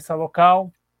imprensa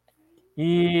local,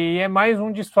 e é mais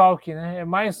um desfalque, né? É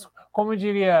mais, como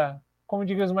diria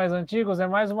os mais antigos, é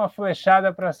mais uma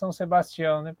flechada para São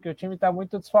Sebastião, né? Porque o time está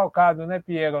muito desfalcado, né,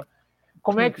 Piero?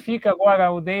 Como é que fica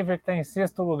agora o Denver, que está em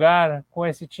 6º lugar, com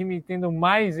esse time tendo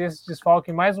mais esse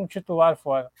desfalque, mais um titular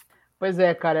fora? Pois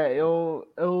é, cara, eu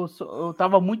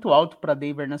tava muito alto para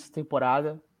Denver nessa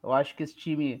temporada. Eu acho que esse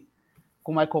time,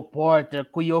 com o Michael Porter,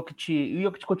 com o Jokic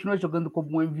continua jogando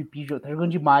como um MVP, tá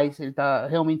jogando demais, ele tá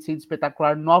realmente sendo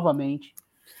espetacular novamente.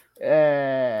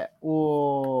 A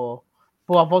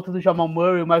volta do Jamal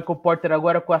Murray, o Michael Porter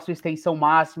agora com a sua extensão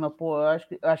máxima,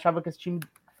 eu achava que esse time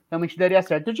realmente daria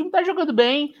certo. O time tá jogando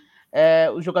bem,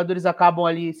 os jogadores acabam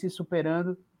ali se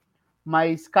superando,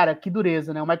 mas, cara, que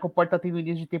dureza, né? O Michael Porter tá tendo um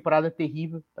início de temporada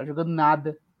terrível, tá jogando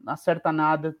nada, não acerta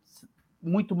nada,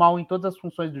 muito mal em todas as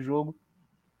funções do jogo,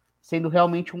 sendo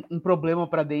realmente um problema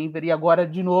para Denver, e agora,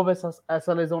 de novo,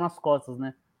 essa lesão nas costas,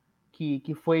 né?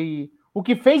 Que foi o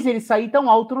que fez ele sair tão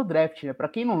alto no draft, né? Para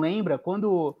quem não lembra,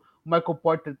 quando o Michael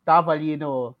Porter tava ali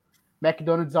no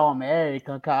McDonald's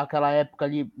All-American, aquela época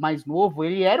ali mais novo,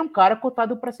 ele era um cara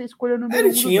cotado para ser escolha número 1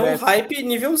 Ele tinha um hype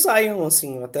nível Zion,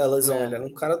 assim, até a lesão. Ele era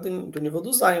um cara do nível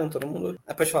do Zion, todo mundo...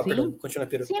 Pode falar, perdão, continua,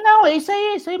 Pedro. Sim, não, é isso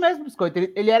aí mesmo, Biscoito.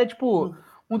 Ele era, tipo,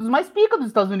 um dos mais pica dos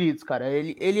Estados Unidos, cara.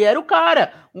 Ele era o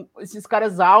cara, esses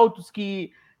caras altos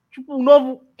que... Tipo, um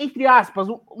novo, entre aspas,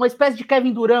 uma espécie de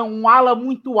Kevin Durant, um ala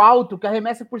muito alto, que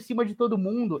arremessa por cima de todo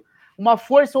mundo, uma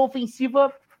força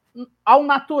ofensiva ao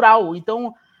natural.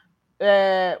 Então,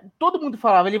 todo mundo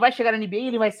falava, ele vai chegar na NBA e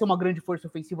ele vai ser uma grande força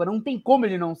ofensiva, não tem como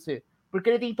ele não ser, porque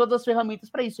ele tem todas as ferramentas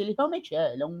para isso. Ele realmente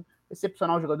ele é um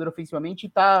excepcional jogador ofensivamente e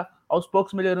tá aos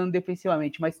poucos melhorando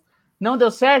defensivamente, mas não deu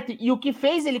certo, e o que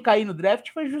fez ele cair no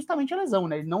draft foi justamente a lesão,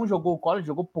 né? Ele não jogou o college,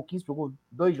 jogou pouquinho, jogou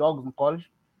 2 jogos no college,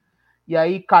 e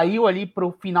aí caiu ali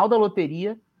pro final da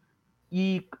loteria,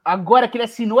 e agora que ele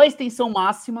assinou a extensão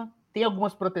máxima, tem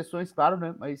algumas proteções, claro,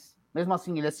 né? Mas mesmo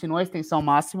assim, ele assinou a extensão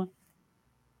máxima,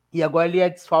 e agora ele é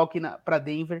desfalque para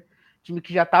Denver, time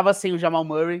que já estava sem o Jamal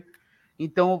Murray.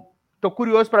 Então, tô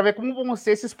curioso para ver como vão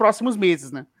ser esses próximos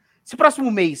meses, né? Esse próximo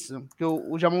mês, porque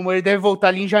o Jamal Murray deve voltar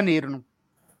ali em janeiro, né?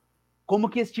 Como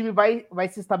que esse time vai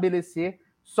se estabelecer?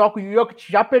 Só que o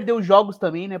Jokic já perdeu jogos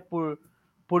também, né?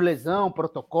 Por lesão,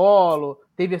 protocolo,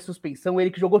 teve a suspensão,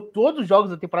 ele que jogou todos os jogos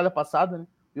da temporada passada, né?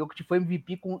 O Jokic foi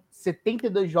MVP com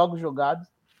 72 jogos jogados.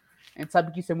 A gente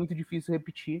sabe que isso é muito difícil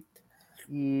repetir.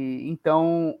 E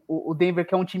então o Denver,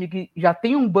 que é um time que já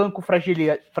tem um banco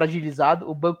fragilizado,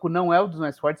 o banco não é um dos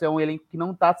mais fortes, é um elenco que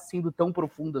não está sendo tão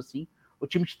profundo assim. O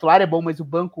time titular é bom, mas o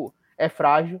banco é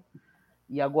frágil.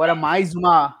 E agora mais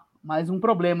um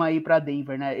problema aí para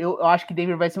Denver, né? Eu acho que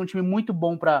Denver vai ser um time muito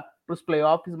bom para os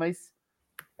playoffs, mas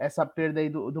essa perda aí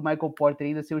do Michael Porter,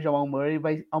 ainda sem o Jamal Murray,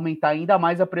 vai aumentar ainda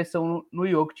mais a pressão no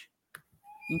Jokic.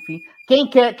 Enfim,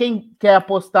 quem quer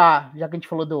apostar, já que a gente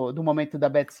falou do momento da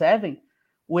Bet7,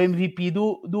 o MVP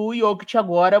do Jokic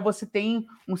agora, você tem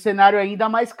um cenário ainda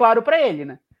mais claro para ele,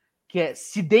 né? Que é,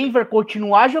 se Denver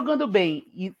continuar jogando bem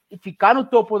e ficar no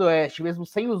topo do Oeste, mesmo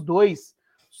sem os dois,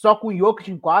 só com o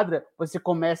Jokic em quadra, você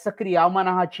começa a criar uma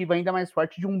narrativa ainda mais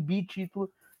forte de um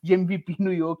bitítulo de MVP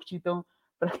no Jokic. Então,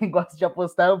 para quem gosta de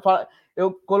apostar,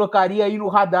 eu colocaria aí no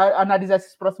radar analisar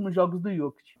esses próximos jogos do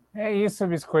Jokic. É isso,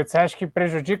 Biscoito. Você acha que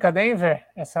prejudica a Denver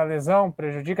essa lesão?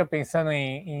 Prejudica pensando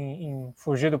em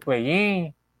fugir do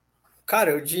play-in?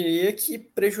 Cara, eu diria que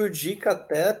prejudica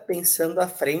até pensando à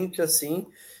frente, assim,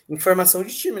 em formação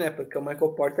de time, né? Porque o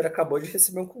Michael Porter acabou de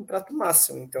receber um contrato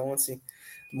máximo. Então, assim,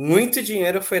 muito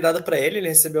dinheiro foi dado para ele. Ele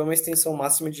recebeu uma extensão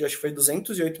máxima de, acho que foi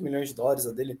 $208 milhões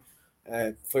a dele.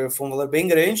 Foi um valor bem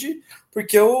grande,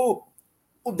 porque o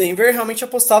Denver realmente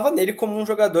apostava nele como um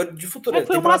jogador de futuro.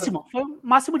 Foi o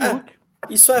máximo de Hulk.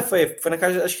 Isso foi na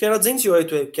casa, acho que era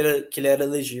 208 que ele era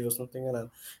elegível, se não estou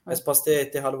enganado. Mas posso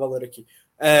ter errado o valor aqui.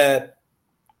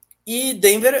 E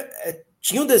Denver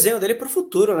tinha um desenho dele para o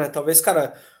futuro, né? Talvez,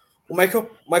 cara, o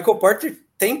Michael Porter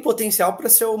tem potencial para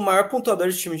ser o maior pontuador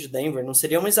de time de Denver, não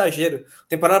seria um exagero.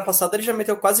 Temporada passada ele já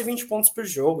meteu quase 20 pontos por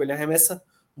jogo, ele arremessa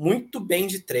muito bem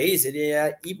de 3, ele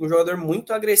é um jogador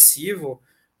muito agressivo,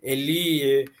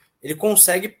 ele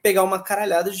consegue pegar uma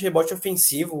caralhada de rebote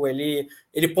ofensivo, ele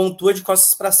pontua de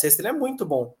costas para cesta, ele é muito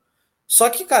bom. Só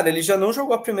que, cara, ele já não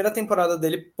jogou a primeira temporada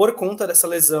dele por conta dessa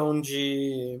lesão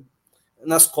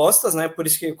nas costas, né? Por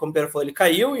isso que, como o Pedro falou, ele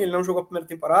caiu e ele não jogou a primeira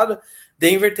temporada.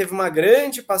 Denver teve uma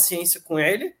grande paciência com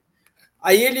ele.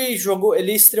 Aí ele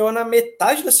estreou na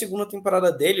metade da segunda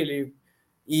temporada dele,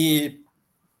 e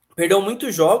perdeu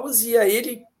muitos jogos, e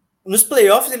aí nos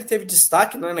playoffs ele teve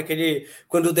destaque, né?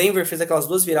 Quando o Denver fez aquelas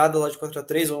 2 viradas lá de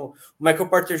 4-3, o Michael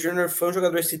Porter Jr. foi um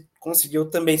jogador que conseguiu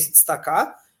também se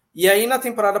destacar. E aí na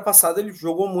temporada passada ele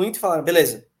jogou muito e falaram,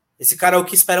 beleza, esse cara é o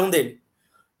que esperam dele.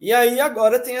 E aí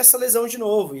agora tem essa lesão de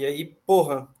novo. E aí,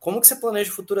 porra, como que você planeja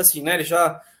o futuro assim, né?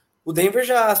 O Denver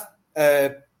já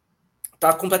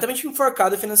tá completamente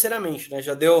enforcado financeiramente, né?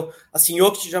 Já deu, assim,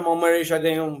 Jokic e Jamal Murray já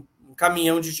ganham um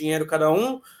caminhão de dinheiro cada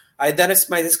um. Aí deram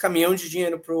mais esse caminhão de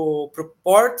dinheiro pro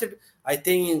Porter. Aí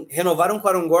renovaram com o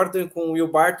Aaron Gordon com o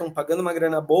Will Barton pagando uma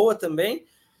grana boa também.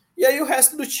 E aí o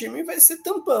resto do time vai ser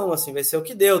tampão, assim, vai ser o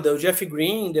que deu. Deu Jeff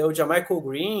Green, deu Jamichael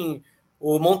Green,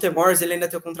 O Monte Morris, ele ainda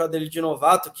tem o contrato dele de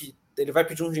novato, que ele vai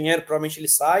pedir um dinheiro, provavelmente ele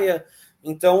saia.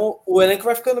 Então, o elenco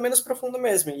vai ficando menos profundo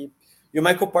mesmo. E o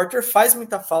Michael Porter faz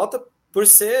muita falta por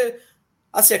ser,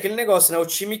 assim, aquele negócio, né? O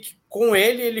time que, com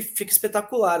ele fica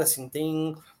espetacular, assim.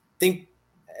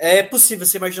 É possível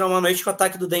você imaginar uma noite que o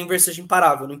ataque do Denver seja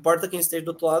imparável. Não importa quem esteja do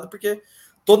outro lado, porque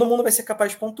todo mundo vai ser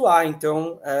capaz de pontuar.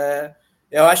 Então,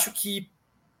 eu acho que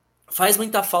faz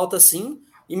muita falta, sim,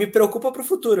 e me preocupa para o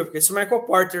futuro, porque se o Michael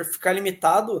Porter ficar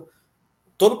limitado,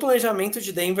 todo o planejamento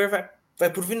de Denver vai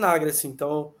por vinagre, assim.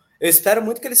 Então, eu espero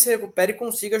muito que ele se recupere e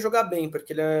consiga jogar bem,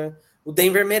 porque o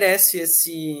Denver merece isso,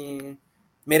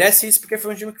 porque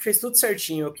foi um time que fez tudo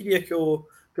certinho. Eu queria que o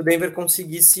Denver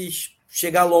conseguisse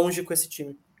chegar longe com esse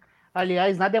time.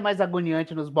 Aliás, nada é mais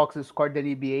agoniante nos box score da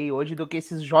NBA hoje do que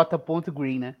esses J.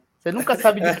 Green, né? Você nunca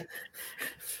sabe de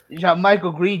já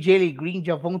Michael Green, Jalen Green,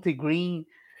 Javonte Green,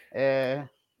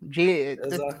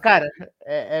 cara,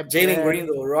 Jalen Green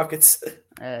do Rockets.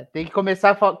 Tem que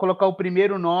começar a colocar o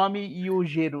primeiro nome e o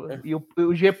G, e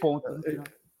o G ponto.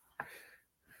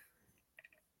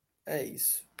 É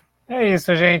isso. É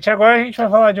isso, gente. Agora a gente vai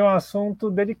falar de um assunto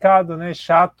delicado, né?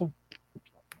 Chato,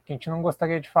 que a gente não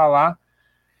gostaria de falar,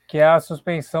 que é a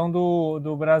suspensão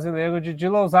do brasileiro Didi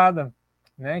Lousada,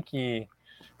 né? Que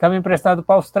estava emprestado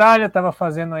para a Austrália, estava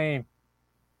fazendo aí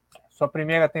sua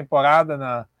primeira temporada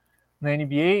na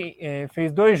NBA,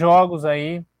 fez 2 jogos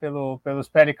aí pelos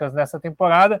Pelicans nessa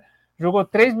temporada, jogou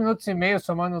 3 minutos e meio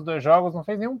somando os 2 jogos, não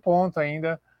fez nenhum ponto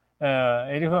ainda.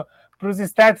 Para os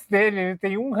stats dele, ele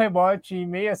tem 1 rebote e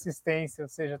meia assistência, ou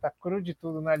seja, tá cru de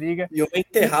tudo na liga. E o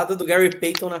enterrado do Gary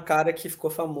Payton na cara que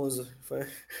ficou famoso.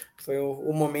 Foi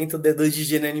o momento do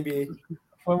Didi na NBA.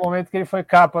 Foi o momento que ele foi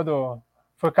capa do...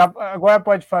 agora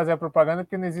pode fazer a propaganda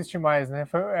porque não existe mais, né?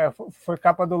 Foi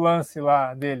capa do lance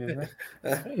lá deles, né?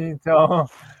 Então,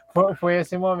 foi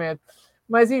esse momento.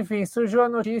 Mas, enfim, surgiu a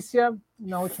notícia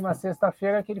na última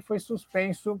sexta-feira que ele foi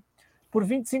suspenso por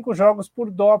 25 jogos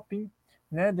por doping,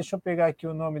 né? Deixa eu pegar aqui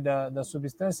o nome das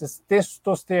substâncias.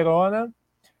 Testosterona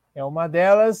é uma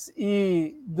delas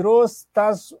e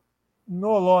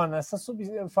drostazonolona.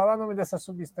 Falar o nome dessas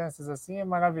substâncias assim é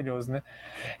maravilhoso, né?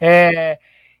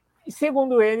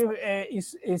 Segundo ele,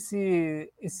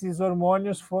 esses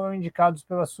hormônios foram indicados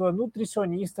pela sua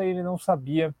nutricionista e ele não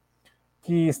sabia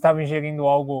que estava ingerindo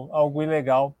algo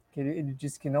ilegal, que ele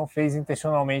disse que não fez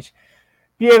intencionalmente.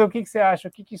 Piero, o que você acha?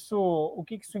 O que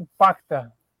isso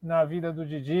impacta na vida do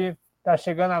Didi? Está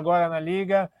chegando agora na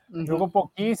liga, jogou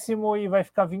pouquíssimo e vai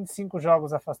ficar 25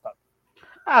 jogos afastado.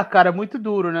 Cara, muito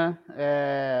duro, né?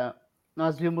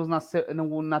 Nós vimos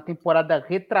na temporada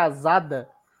retrasada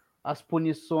as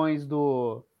punições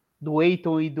do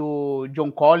Ayton e do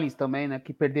John Collins também, né?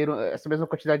 Que perderam essa mesma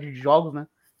quantidade de jogos, né?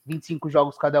 25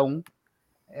 jogos cada um.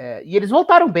 E eles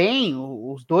voltaram bem,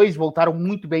 os dois voltaram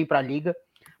muito bem para a liga,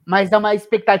 mas dá uma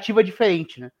expectativa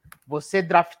diferente, né? Você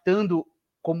draftando,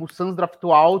 como o Suns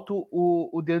draftou alto,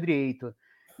 o DeAndre Ayton,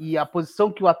 e a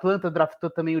posição que o Atlanta draftou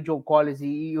também o John Collins,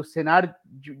 e o cenário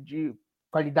de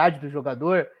qualidade do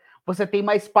jogador, você tem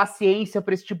mais paciência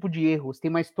para esse tipo de erro, você tem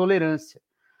mais tolerância.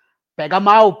 Pega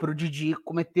mal para o Didi,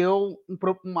 cometeu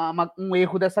um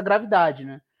erro dessa gravidade,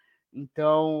 né?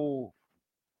 Então,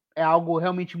 é algo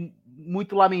realmente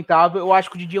muito lamentável. Eu acho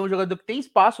que o Didi é um jogador que tem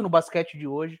espaço no basquete de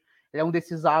hoje. Ele é um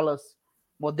desses alas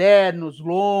modernos,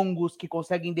 longos, que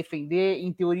conseguem defender.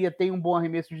 Em teoria, tem um bom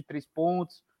arremesso de 3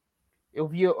 pontos. Eu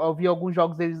vi alguns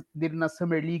jogos dele na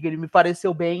Summer League, ele me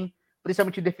pareceu bem,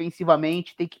 principalmente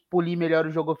defensivamente. Tem que polir melhor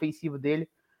o jogo ofensivo dele.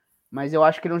 Mas eu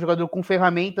acho que ele é um jogador com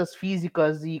ferramentas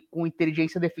físicas e com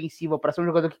inteligência defensiva para ser um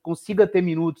jogador que consiga ter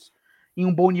minutos em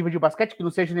um bom nível de basquete, que não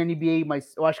seja na NBA,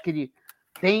 mas eu acho que ele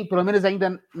tem, pelo menos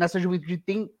ainda nessa juventude,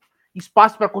 tem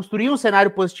espaço para construir um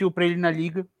cenário positivo para ele na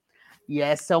liga. E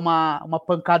essa é uma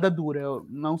pancada dura. Eu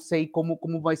não sei como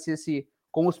vai ser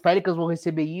como os Pelicans vão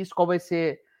receber isso, qual vai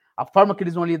ser a forma que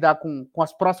eles vão lidar com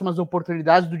as próximas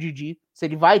oportunidades do Didi, se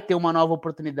ele vai ter uma nova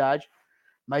oportunidade.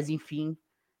 Mas, enfim,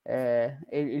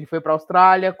 ele foi para a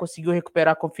Austrália, conseguiu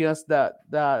recuperar a confiança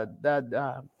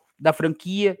da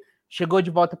franquia, chegou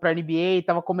de volta para a NBA,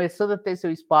 estava começando a ter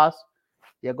seu espaço,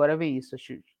 e agora vem isso.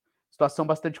 Situação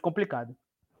bastante complicada.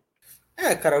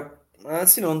 Cara,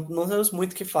 assim, não temos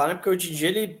muito o que falar, né? Porque o Didi,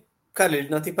 ele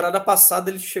na temporada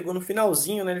passada ele chegou no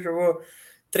finalzinho, né? Ele jogou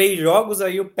 3 jogos,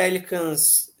 aí o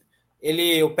Pelicans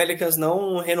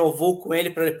não renovou com ele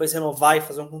para depois renovar e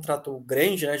fazer um contrato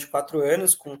grande, né, de 4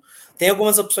 anos. Tem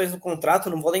algumas opções no contrato,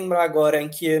 não vou lembrar agora em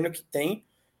que ano que tem,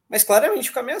 mas claramente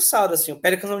fica ameaçado. Assim, o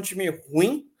Pelicans é um time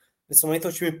ruim, nesse momento é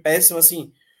um time péssimo.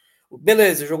 Assim,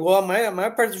 beleza, jogou a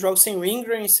maior parte dos jogos sem o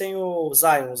Ingram e sem o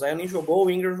Zion. O Zion nem jogou,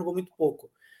 o Ingram jogou muito pouco.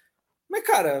 Mas,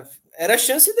 cara, era a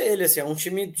chance dele, assim, é um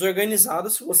time desorganizado,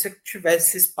 se você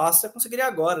tivesse espaço, você conseguiria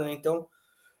agora, né? Então,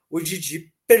 o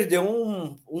Didi perdeu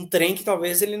um trem que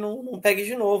talvez ele não pegue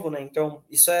de novo, né? Então,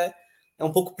 isso é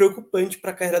um pouco preocupante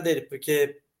para a carreira dele,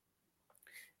 porque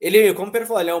ele, como o Pedro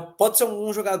falou, pode ser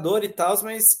um jogador e tal,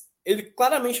 mas ele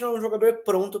claramente não é um jogador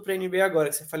pronto para a NBA agora.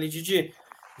 Que você fala, Didi,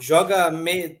 joga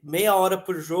meia hora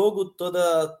por jogo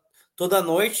toda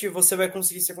noite e você vai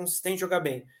conseguir ser consistente e jogar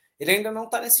bem. Ele ainda não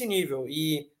está nesse nível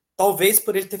e talvez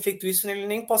por ele ter feito isso ele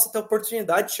nem possa ter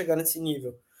oportunidade de chegar nesse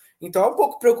nível. Então é um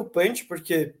pouco preocupante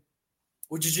porque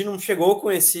o Didi não chegou com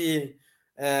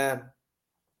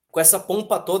com essa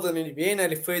pompa toda na NBA, né?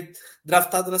 Ele foi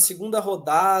draftado na segunda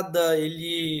rodada,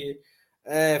 ele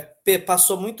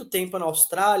passou muito tempo na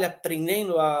Austrália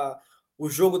aprendendo o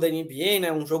jogo da NBA,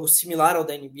 né? Um jogo similar ao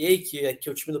da NBA, que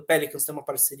o time do Pelicans tem uma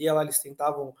parceria lá, eles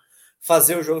tentavam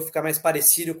fazer o jogo ficar mais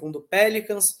parecido com o do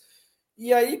Pelicans.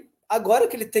 E aí, agora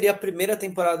que ele teria a primeira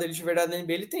temporada dele de verdade na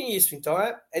NBA, ele tem isso. Então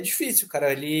é difícil,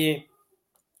 cara. Ele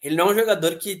não é um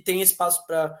jogador que tem espaço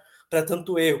para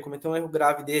tanto erro, cometeu um erro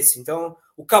grave desse. Então,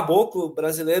 o Caboclo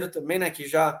brasileiro também, né, que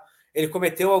ele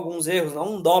cometeu alguns erros,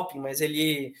 não um doping, mas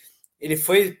ele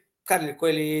foi, cara,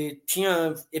 ele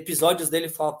tinha episódios dele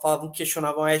falavam que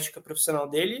questionavam a ética profissional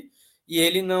dele e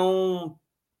ele não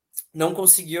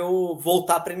conseguiu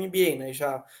voltar para a NBA, né?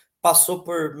 Já passou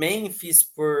por Memphis,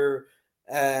 por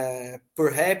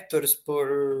Raptors,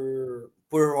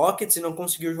 por Rockets e não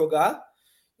conseguiu jogar.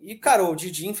 E, cara, o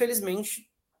Didi, infelizmente,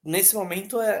 nesse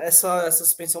momento, essa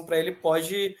suspensão para ele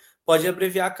pode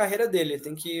abreviar a carreira dele. Ele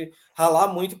tem que ralar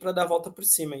muito para dar a volta por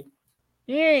cima. Hein?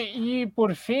 E,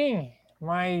 por fim,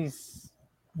 mas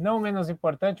não menos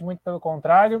importante, muito pelo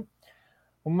contrário,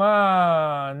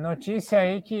 uma notícia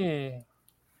aí que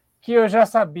eu já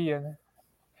sabia, né?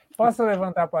 Posso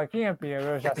levantar a plaquinha, Pia?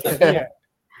 Eu já sabia.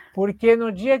 Porque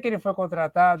no dia que ele foi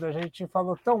contratado, a gente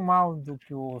falou tão mal do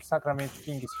que o Sacramento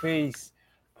Kings fez,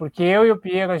 porque eu e o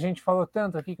Piero, a gente falou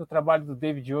tanto aqui que o trabalho do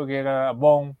David Yogi era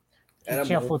bom, que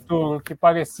tinha futuro, que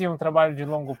parecia um trabalho de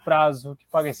longo prazo, que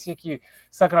parecia que o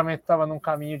Sacramento estava num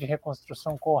caminho de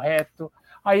reconstrução correto.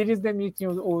 Aí eles demitem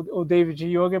o David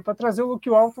Yogi para trazer o Luke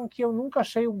Walton, que eu nunca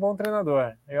achei um bom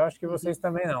treinador. Eu acho que vocês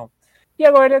também não. E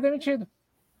agora ele é demitido.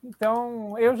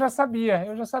 Então, eu já sabia,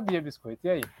 Biscoito. E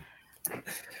aí?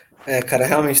 Cara,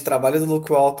 realmente, o trabalho do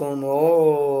Luke Walton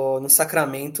no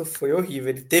Sacramento foi horrível.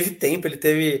 Ele teve tempo, ele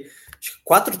teve acho que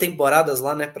 4 temporadas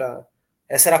lá, né?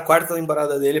 Essa era a 4ª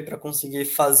temporada dele para conseguir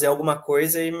fazer alguma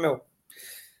coisa e,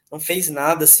 não fez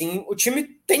nada, assim. O time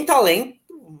tem talento,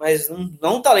 mas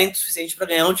não talento suficiente para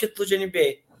ganhar um título de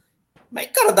NBA.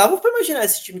 Mas, cara, dava para imaginar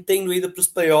esse time tendo ido para os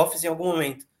playoffs em algum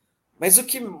momento. Mas o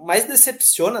que mais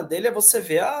decepciona dele é você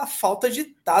ver a falta de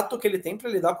tato que ele tem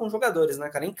para lidar com jogadores, né,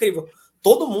 cara? É incrível.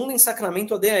 Todo mundo em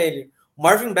Sacramento odeia ele. O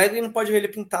Marvin Bagley não pode ver ele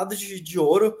pintado de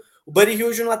ouro. O Buddy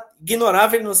Hield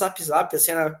ignorava ele no Zap,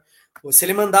 assim, se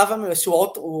ele mandava, se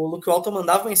o Luke Walton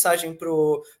mandava mensagem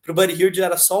pro Buddy Hield,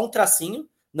 era só um tracinho,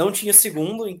 não tinha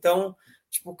segundo, então,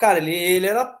 tipo, cara, ele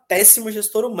era péssimo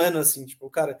gestor humano, assim, tipo,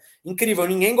 cara, incrível,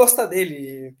 ninguém gosta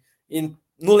dele. E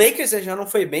no Lakers ele já não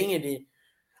foi bem, ele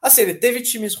teve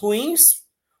times ruins,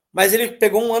 mas ele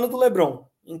pegou um ano do LeBron.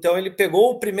 Então ele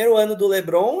pegou o primeiro ano do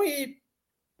LeBron e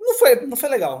não foi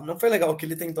legal. Não foi legal o que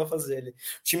ele tentou fazer.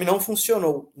 O time não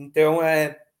funcionou. Então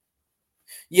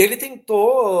E ele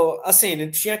tentou,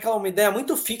 ele tinha uma ideia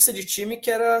muito fixa de time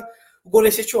que era o Golden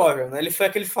State Warriors, né? Ele foi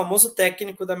aquele famoso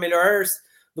técnico do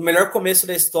melhor começo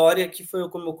da história, que foi o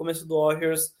começo do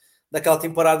Warriors daquela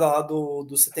temporada lá do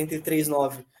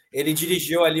 73-9. Ele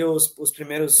dirigiu ali os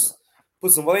primeiros,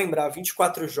 não vou lembrar,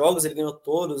 24 jogos, ele ganhou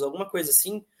todos, alguma coisa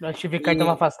assim. O Steve Kerr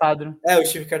estava afastado, né? O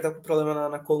Steve Kerr estava com problema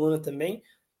na coluna também.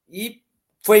 E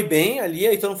foi bem ali,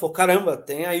 aí todo mundo falou, caramba,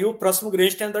 tem aí o próximo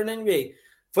grande treinador da NBA.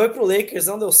 Foi pro Lakers,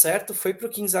 não deu certo, foi pro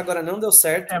Kings, agora não deu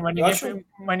certo.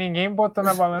 Mas ninguém botou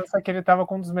na balança que ele estava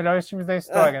com um dos melhores times da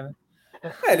história, né?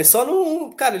 Ele só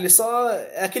não... Cara, ele só...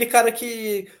 É aquele cara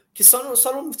que só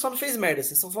não fez merda,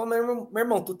 assim. Só falou, meu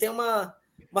irmão, tu tem uma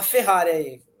Ferrari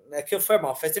aí, né? Que foi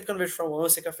mal. Faz tempo que eu não vejo Fórmula 1, eu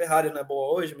sei que a Ferrari não é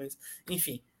boa hoje, mas,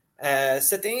 enfim.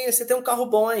 Você tem um carro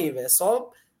bom aí, velho.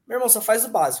 Meu irmão, só faz o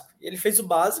básico. Ele fez o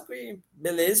básico e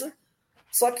beleza.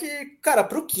 Só que, cara,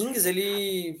 pro Kings,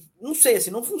 ele... Não sei, assim,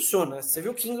 não funciona. Você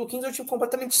viu o Kings é um time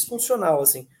completamente disfuncional,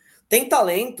 assim. Tem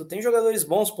talento, tem jogadores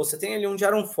bons, pô. Você tem ali um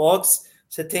Jaron Fox,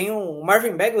 você tem um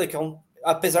Marvin Bagley, que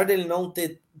apesar dele não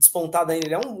ter despontado ainda,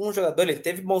 ele é um bom jogador, ele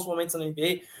teve bons momentos na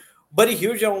NBA. O Buddy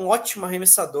Hield é um ótimo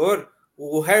arremessador.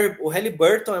 O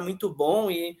Haliburton é muito bom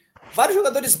e vários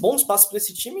jogadores bons passam por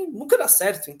esse time e nunca dá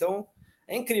certo. Então,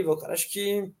 é incrível, cara. Acho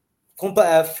que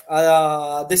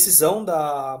a decisão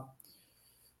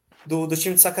do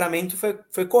time de Sacramento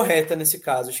foi correta nesse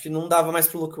caso. Acho que não dava mais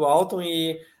pro Luke Walton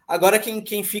e agora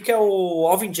quem fica é o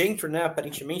Alvin Gentry, né?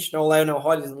 Aparentemente, não é o Lionel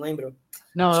Hollins, não lembro.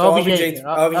 Não, Acho é que o Alvin Gentry.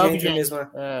 Alvin Gentry mesmo.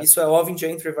 Isso é o Alvin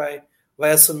Gentry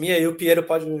vai assumir, aí o Piero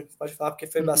pode falar, porque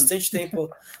foi bastante tempo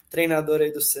treinador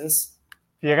aí do Suns.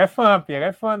 Piero é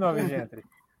fã do Alvin Gentry.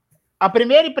 A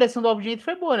primeira impressão do Alvin Gentry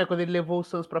foi boa, né? Quando ele levou o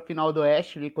Suns para a final do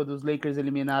Oeste, ali, quando os Lakers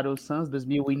eliminaram o Suns,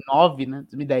 2009, né?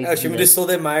 2010. O time do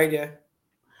Stoudemire, né?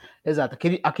 Exato.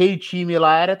 Aquele time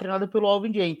lá era treinado pelo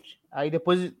Alvin Gentry. Aí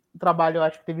depois do trabalho, eu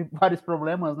acho que teve vários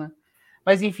problemas, né?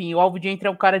 Mas enfim, o Alvin Gentry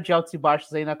é um cara de altos e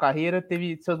baixos aí na carreira,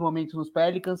 teve seus momentos nos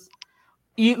Pelicans.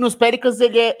 E nos Pelicans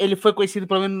ele foi conhecido,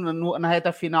 pelo menos na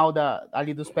reta final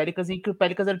ali dos Pelicans, em que o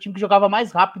Pelicans era o time que jogava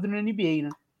mais rápido na NBA, né?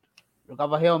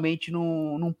 Jogava realmente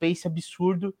num pace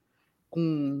absurdo,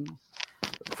 com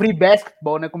free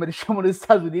basketball, né? Como eles chamam nos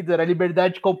Estados Unidos, era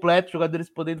liberdade completa, jogadores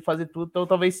podendo fazer tudo. Então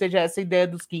talvez seja essa a ideia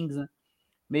dos Kings, né?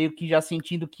 Meio que já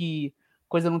sentindo que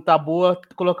coisa não tá boa,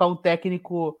 colocar um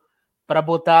técnico para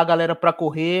botar a galera para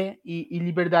correr e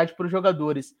liberdade para os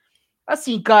jogadores.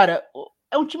 Assim, cara,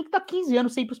 é um time que tá 15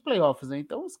 anos sem ir pros playoffs, né?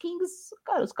 Então os Kings,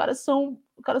 cara, os caras estão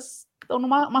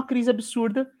numa crise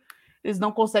absurda, eles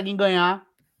não conseguem ganhar.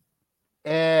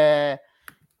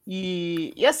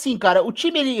 E assim, cara, o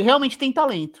time ele realmente tem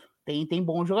talento, tem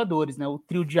bons jogadores, né? O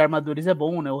trio de armadores é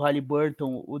bom, né? O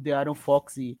Haliburton, o De'Aaron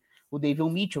Fox e o Davion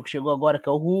Mitchell, que chegou agora, que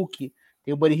é o Hulk,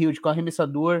 tem o Buddy Hield, que é o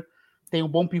arremessador, tem um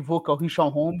bom pivô, que é o Richaun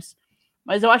Holmes,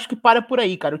 mas eu acho que para por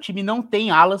aí, cara. O time não tem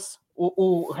alas,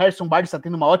 o Harrison Barnes está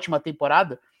tendo uma ótima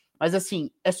temporada, mas assim,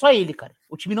 é só ele, cara.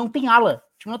 O time não tem ala,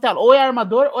 ou é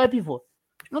armador ou é pivô,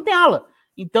 não tem ala.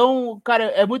 Então, cara,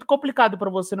 é muito complicado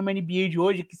para você numa NBA de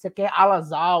hoje, que você quer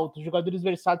alas altas, jogadores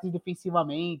versáteis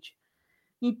defensivamente.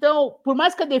 Então, por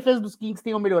mais que a defesa dos Kings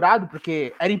tenha melhorado,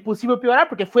 porque era impossível piorar,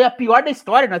 porque foi a pior da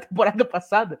história na temporada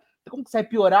passada. Então, como que você vai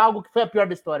piorar algo que foi a pior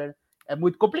da história? Né? É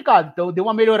muito complicado. Então, deu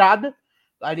uma melhorada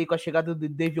ali com a chegada do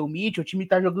Davion Mitchell. O time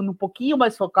tá jogando um pouquinho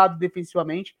mais focado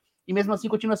defensivamente, e mesmo assim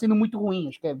continua sendo muito ruim.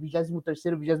 Acho que é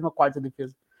 23º, 24º a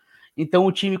defesa. Então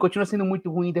o time continua sendo muito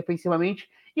ruim defensivamente.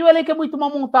 E o elenco é muito mal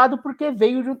montado porque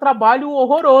veio de um trabalho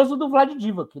horroroso do Vlad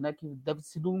Divac, né? Que deve ter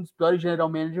sido um dos piores general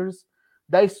managers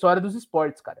da história dos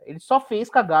esportes, cara. Ele só fez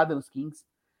cagada nos Kings.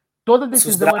 Toda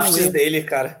decisão era um erro dele,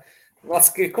 cara.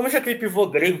 Nossa, como já aquele pivô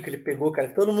grego que ele pegou, cara.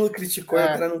 Todo mundo criticou, o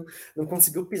cara não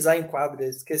conseguiu pisar em quadra.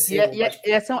 Esqueci.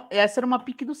 Essa era uma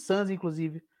pique do Suns,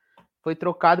 inclusive. Foi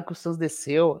trocado que o Suns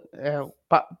desceu.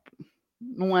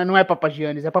 Não é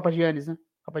Papagiannis, é Papagiannis, né?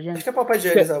 Acho que é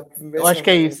Papagiannis. Eu acho que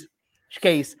é isso. Acho que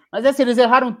é isso. Mas assim, eles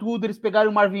erraram tudo. Eles pegaram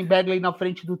o Marvin Bagley na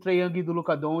frente do Trae Young e do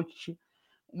Luka Doncic.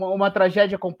 Uma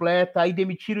tragédia completa. Aí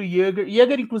demitiram o Jäger.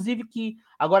 Jäger, inclusive, que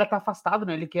agora tá afastado,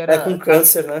 né? Ele que era... com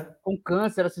câncer, né? Com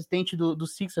câncer, assistente do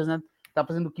Sixers, né? Tá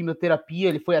fazendo quimioterapia.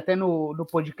 Ele foi até no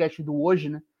podcast do Hoje,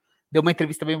 né? Deu uma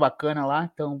entrevista bem bacana lá.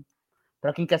 Então,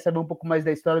 para quem quer saber um pouco mais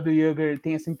da história do Jäger,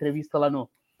 tem essa entrevista lá no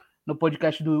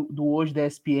podcast do Hoje, da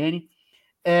ESPN.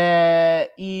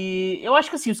 E eu acho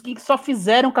que assim, os Kings só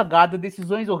fizeram cagada,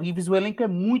 decisões horríveis, o elenco é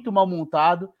muito mal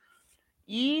montado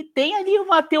e tem ali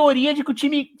uma teoria de que o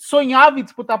time sonhava em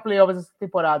disputar playoffs essa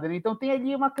temporada, né? Então tem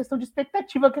ali uma questão de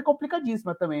expectativa que é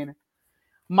complicadíssima também, né?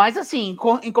 Mas assim,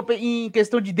 em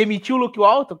questão de demitir o Luke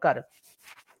Walton, cara,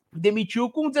 demitiu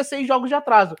com 16 jogos de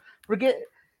atraso, porque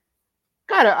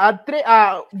cara,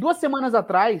 há 2 semanas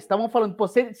atrás estavam falando, pô,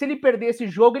 se ele perder esse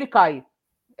jogo ele cai.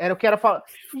 Era o que era falar.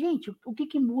 Gente, o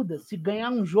que muda se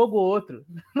ganhar um jogo ou outro?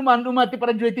 Numa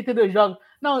temporada de 82 jogos.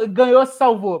 Não, ganhou, se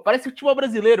salvou. Parece futebol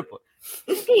brasileiro, pô.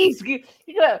 O que é isso?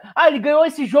 Ele ganhou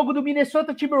esse jogo do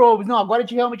Minnesota Timberwolves. Não, agora a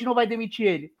gente realmente não vai demitir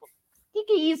ele. O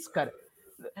que é isso, cara?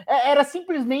 Era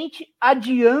simplesmente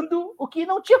adiando o que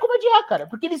não tinha como adiar, cara.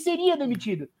 Porque ele seria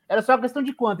demitido. Era só uma questão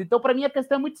de quanto. Então, para mim, a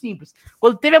questão é muito simples.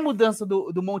 Quando teve a mudança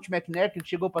do Monte McNair, que ele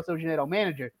chegou para ser o general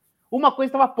manager, uma coisa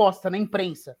estava posta na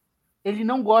imprensa. Ele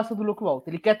não gosta do Luke Walton,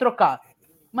 ele quer trocar.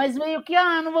 Mas meio que,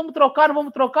 não vamos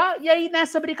trocar. E aí,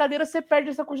 nessa brincadeira, você perde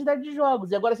essa quantidade de jogos.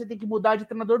 E agora você tem que mudar de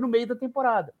treinador no meio da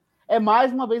temporada. É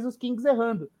mais uma vez os Kings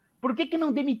errando. Por que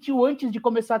não demitiu antes de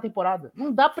começar a temporada?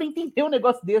 Não dá para entender um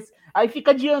negócio desse. Aí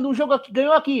fica adiando, um jogo aqui,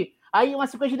 ganhou aqui. Aí uma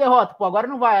sequência de derrota. Pô, agora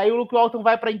não vai. Aí o Luke Walton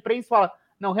vai para a imprensa e fala,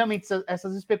 não, realmente,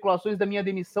 essas especulações da minha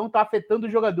demissão tá afetando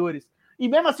os jogadores. E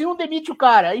mesmo assim não demite o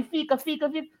cara. Aí fica.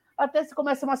 Até se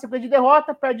começa uma sequência de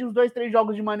derrota, perde uns 2, 3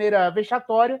 jogos de maneira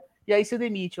vexatória, e aí se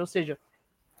demite. Ou seja,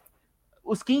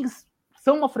 os Kings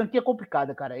são uma franquia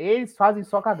complicada, cara. Eles fazem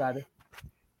só cagada.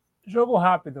 Jogo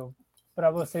rápido para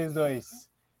vocês dois.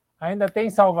 Ainda tem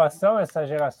salvação essa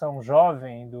geração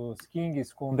jovem dos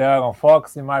Kings com De'Aaron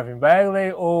Fox e Marvin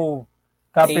Bagley, ou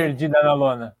tá perdida na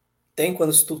lona? Tem,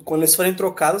 quando eles forem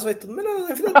trocados, vai tudo melhorar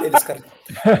na vida deles, cara.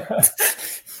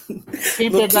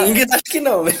 No Kings, acho que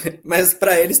não, mas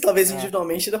para eles, talvez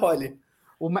individualmente role.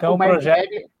 Então,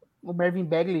 o Marvin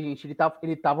Bagley, gente,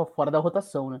 ele tava fora da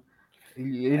rotação, né?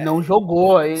 Ele não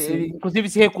jogou, ele inclusive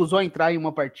se recusou a entrar em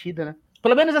uma partida, né?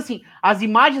 Pelo menos assim, as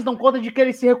imagens dão conta de que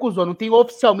ele se recusou. Não tem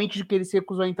oficialmente de que ele se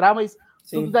recusou a entrar, mas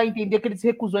tudo dá a entender que ele se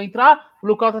recusou a entrar. O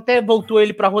Lookout até voltou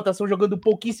ele para a rotação, jogando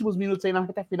pouquíssimos minutos aí na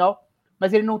reta final,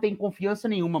 mas ele não tem confiança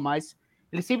nenhuma mais.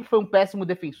 Ele sempre foi um péssimo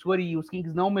defensor e os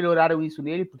Kings não melhoraram isso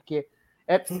nele, porque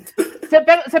você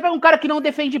pega um cara que não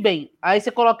defende bem, aí você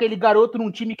coloca ele garoto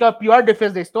num time que é a pior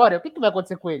defesa da história, o que vai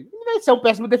acontecer com ele? Ele vai ser um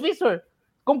péssimo defensor.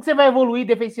 Como que você vai evoluir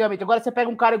defensivamente? Agora você pega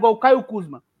um cara igual o Caio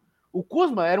Kuzma. O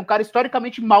Kuzma era um cara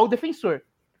historicamente mau defensor.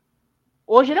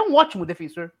 Hoje ele é um ótimo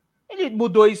defensor. Ele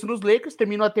mudou isso nos Lakers,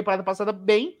 terminou a temporada passada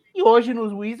bem, e hoje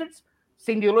nos Wizards,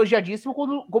 sendo elogiadíssimo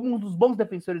como um dos bons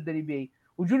defensores da NBA.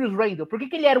 O Julius Randle, por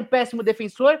que ele era um péssimo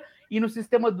defensor e no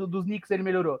sistema dos Knicks ele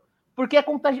melhorou? Porque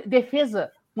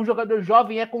defesa, um jogador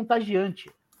jovem é contagiante.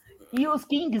 E os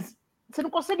Kings, você não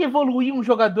consegue evoluir um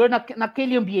jogador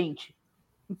naquele ambiente.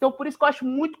 Então, por isso que eu acho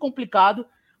muito complicado.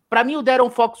 Para mim, o De'Aaron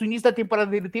Fox, no início da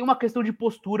temporada dele, tem uma questão de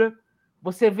postura.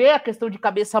 Você vê a questão de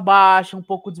cabeça baixa, um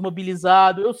pouco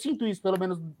desmobilizado. Eu sinto isso, pelo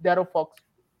menos, do De'Aaron Fox.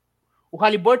 O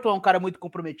Haliburton é um cara muito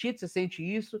comprometido, você sente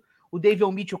isso. O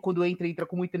Davion Mitchell, quando entra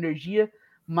com muita energia.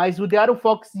 Mas o De'Aaron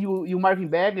Fox e o Marvin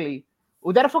Bagley...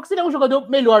 O De'Aaron Fox ele é um jogador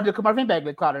melhor do que o Marvin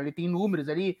Bagley, claro. Ele tem números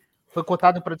ali, foi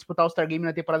cotado para disputar o All-Star Game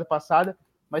na temporada passada.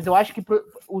 Mas eu acho que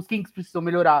os Kings precisam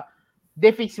melhorar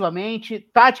defensivamente,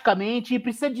 taticamente, e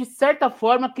precisa, de certa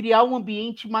forma, criar um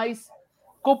ambiente mais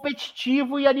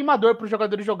competitivo e animador para os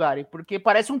jogadores jogarem, porque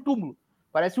parece um túmulo.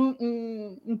 Parece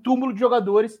um túmulo de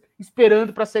jogadores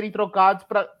esperando para serem trocados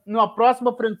para, numa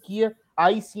próxima franquia,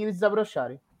 aí sim eles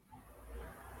desabrocharem.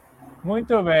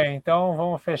 Muito bem, então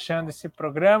vamos fechando esse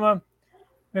programa.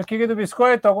 Meu querido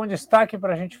Biscoito, algum destaque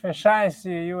para a gente fechar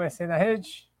esse USA na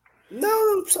Rede?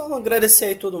 Não, só agradecer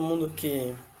aí todo mundo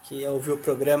que ouviu o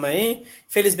programa aí.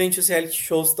 Infelizmente os reality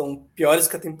shows estão piores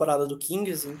que a temporada do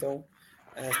Kings, então...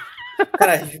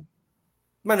 cara,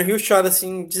 mano, o Rio chora,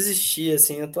 assim, desistir,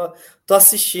 assim, eu tô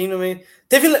assistindo,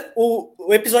 teve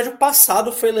o episódio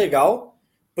passado foi legal,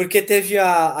 porque teve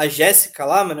a Jéssica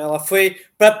lá, mano, ela foi,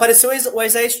 pareceu o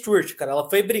Isaiah Stewart, cara, ela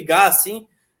foi brigar, assim,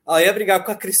 ela ia brigar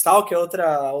com a Cristal, que é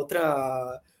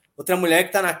outra mulher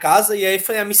que tá na casa, e aí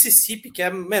foi a Mississippi, que é,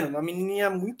 mano, uma menininha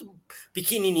muito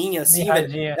pequenininha, assim,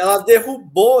 velho. Ela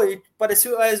derrubou e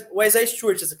parecia o Isaiah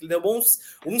Stewart, assim, que ele deu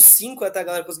uns 5 até a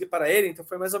galera conseguir parar ele, então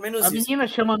foi mais ou menos isso. A menina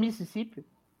chama Mississippi?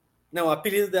 Não, o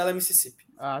apelido dela é Mississippi.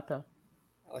 Ah, tá.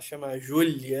 Ela chama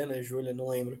Júlia, não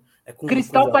lembro.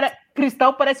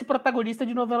 Cristal parece protagonista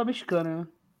de novela mexicana, né?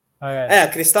 A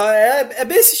Cristal é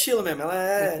bem esse estilo mesmo. Ela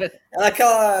é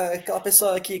aquela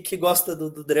pessoa que gosta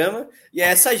do drama. E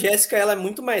essa Jéssica, ela é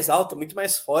muito mais alta, muito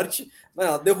mais forte. Mano,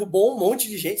 ela derrubou um monte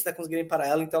de gente, tá conseguindo parar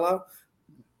ela. Então ela...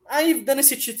 Aí, dando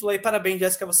esse título aí, parabéns,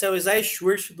 Jéssica. Você é o Isaiah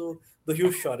Stewart do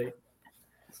Rio Shore.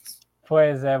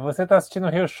 Pois é, você tá assistindo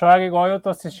o Rio Shore igual eu tô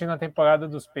assistindo a temporada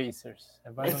dos Pacers. É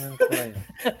mais ou menos por aí.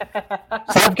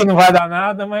 Sabe que não vai dar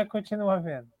nada, mas continua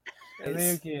vendo.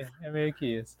 É meio que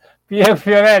isso. Piero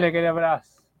Fiorelli, aquele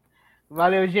abraço.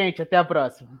 Valeu, gente. Até a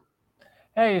próxima.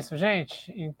 É isso,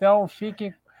 gente. Então,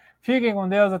 fiquem com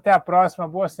Deus. Até a próxima.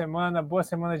 Boa semana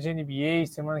de NBA.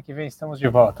 Semana que vem estamos de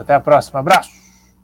volta. Até a próxima. Abraço.